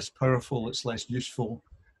subsumption is less powerful, it's less useful,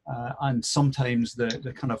 and sometimes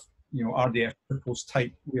the kind of RDF triples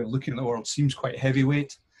type way of looking at the world seems quite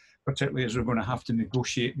heavyweight, particularly as we're going to have to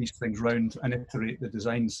negotiate these things round and iterate the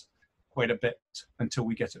designs quite a bit until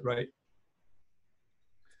we get it right.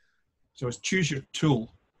 So it's choose your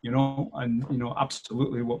tool, and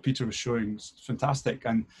absolutely what Peter was showing is fantastic.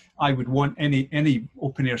 And I would want any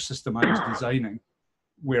open-air system I was designing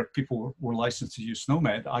where people were licensed to use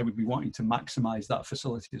SNOMED, I would be wanting to maximize that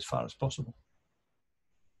facility as far as possible.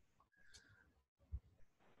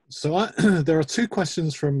 So there are two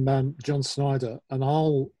questions from John Snyder, and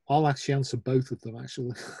I'll actually answer both of them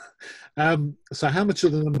actually. So how much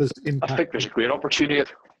of the numbers impact? I think there's a great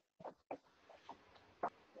opportunity.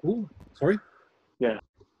 Oh, sorry. Yeah.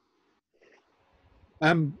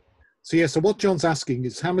 So what John's asking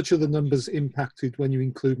is how much of the numbers impacted when you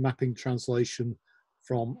include mapping translation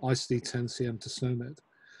from ICD-10-CM to SNOMED.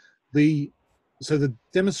 So the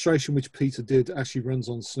demonstration which Peter did actually runs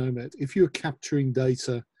on SNOMED. If you're capturing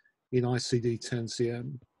data in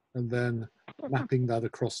ICD-10-CM and then mapping that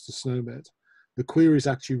across to SNOMED, the queries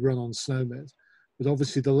actually run on SNOMED, but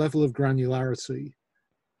obviously the level of granularity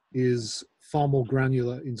is far more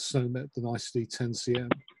granular in SNOMED than ICD-10-CM,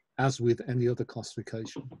 as with any other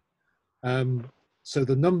classification. So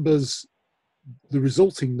the numbers, the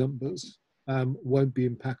resulting numbers, won't be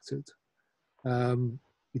impacted.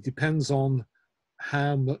 It depends on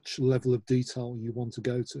how much level of detail you want to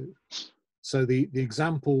go to. So the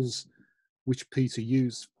examples which Peter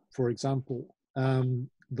used, for example, the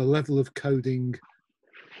level of coding,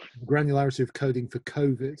 granularity of coding for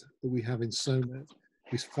COVID that we have in SNOMED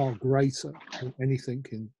is far greater than anything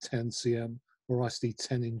in 10-CM or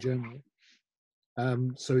ICD-10 in general.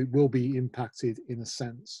 So it will be impacted in a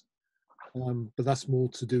sense. But that's more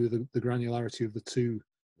to do with the granularity of the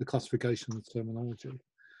classification and terminology.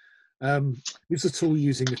 Is the tool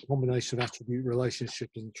using a combination of attribute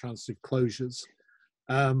relationships and transitive closures?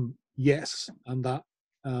 Yes, and that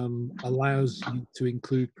allows you to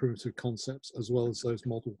include primitive concepts as well as those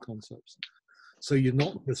model concepts. So you're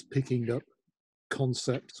not just picking up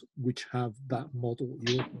concepts which have that model,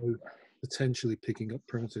 you're also potentially picking up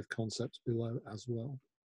primitive concepts below as well.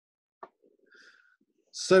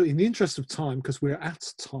 So in the interest of time, because we're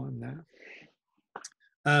at time now,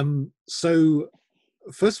 so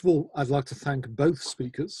first of all, I'd like to thank both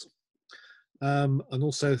speakers and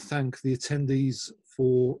also thank the attendees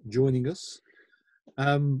for joining us.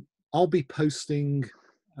 I'll be posting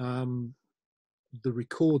the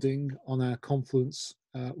recording on our Confluence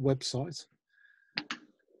website.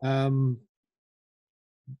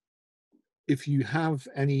 If you have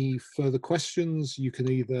any further questions, you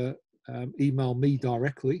can either email me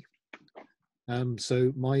directly.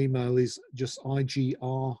 So my email is just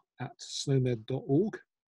igr@snomed.org.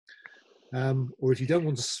 Or if you don't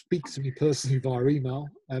want to speak to me personally via email,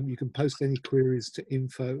 you can post any queries to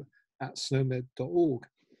info@snomed.org.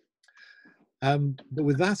 But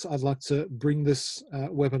with that, I'd like to bring this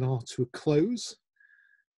webinar to a close.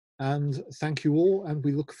 And thank you all, and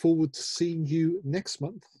we look forward to seeing you next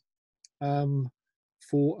month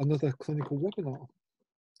for another clinical webinar.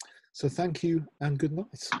 So thank you and good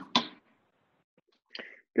night.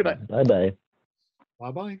 Good night. Bye-bye.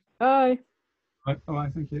 Bye-bye. Bye.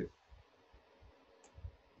 Bye-bye, thank you.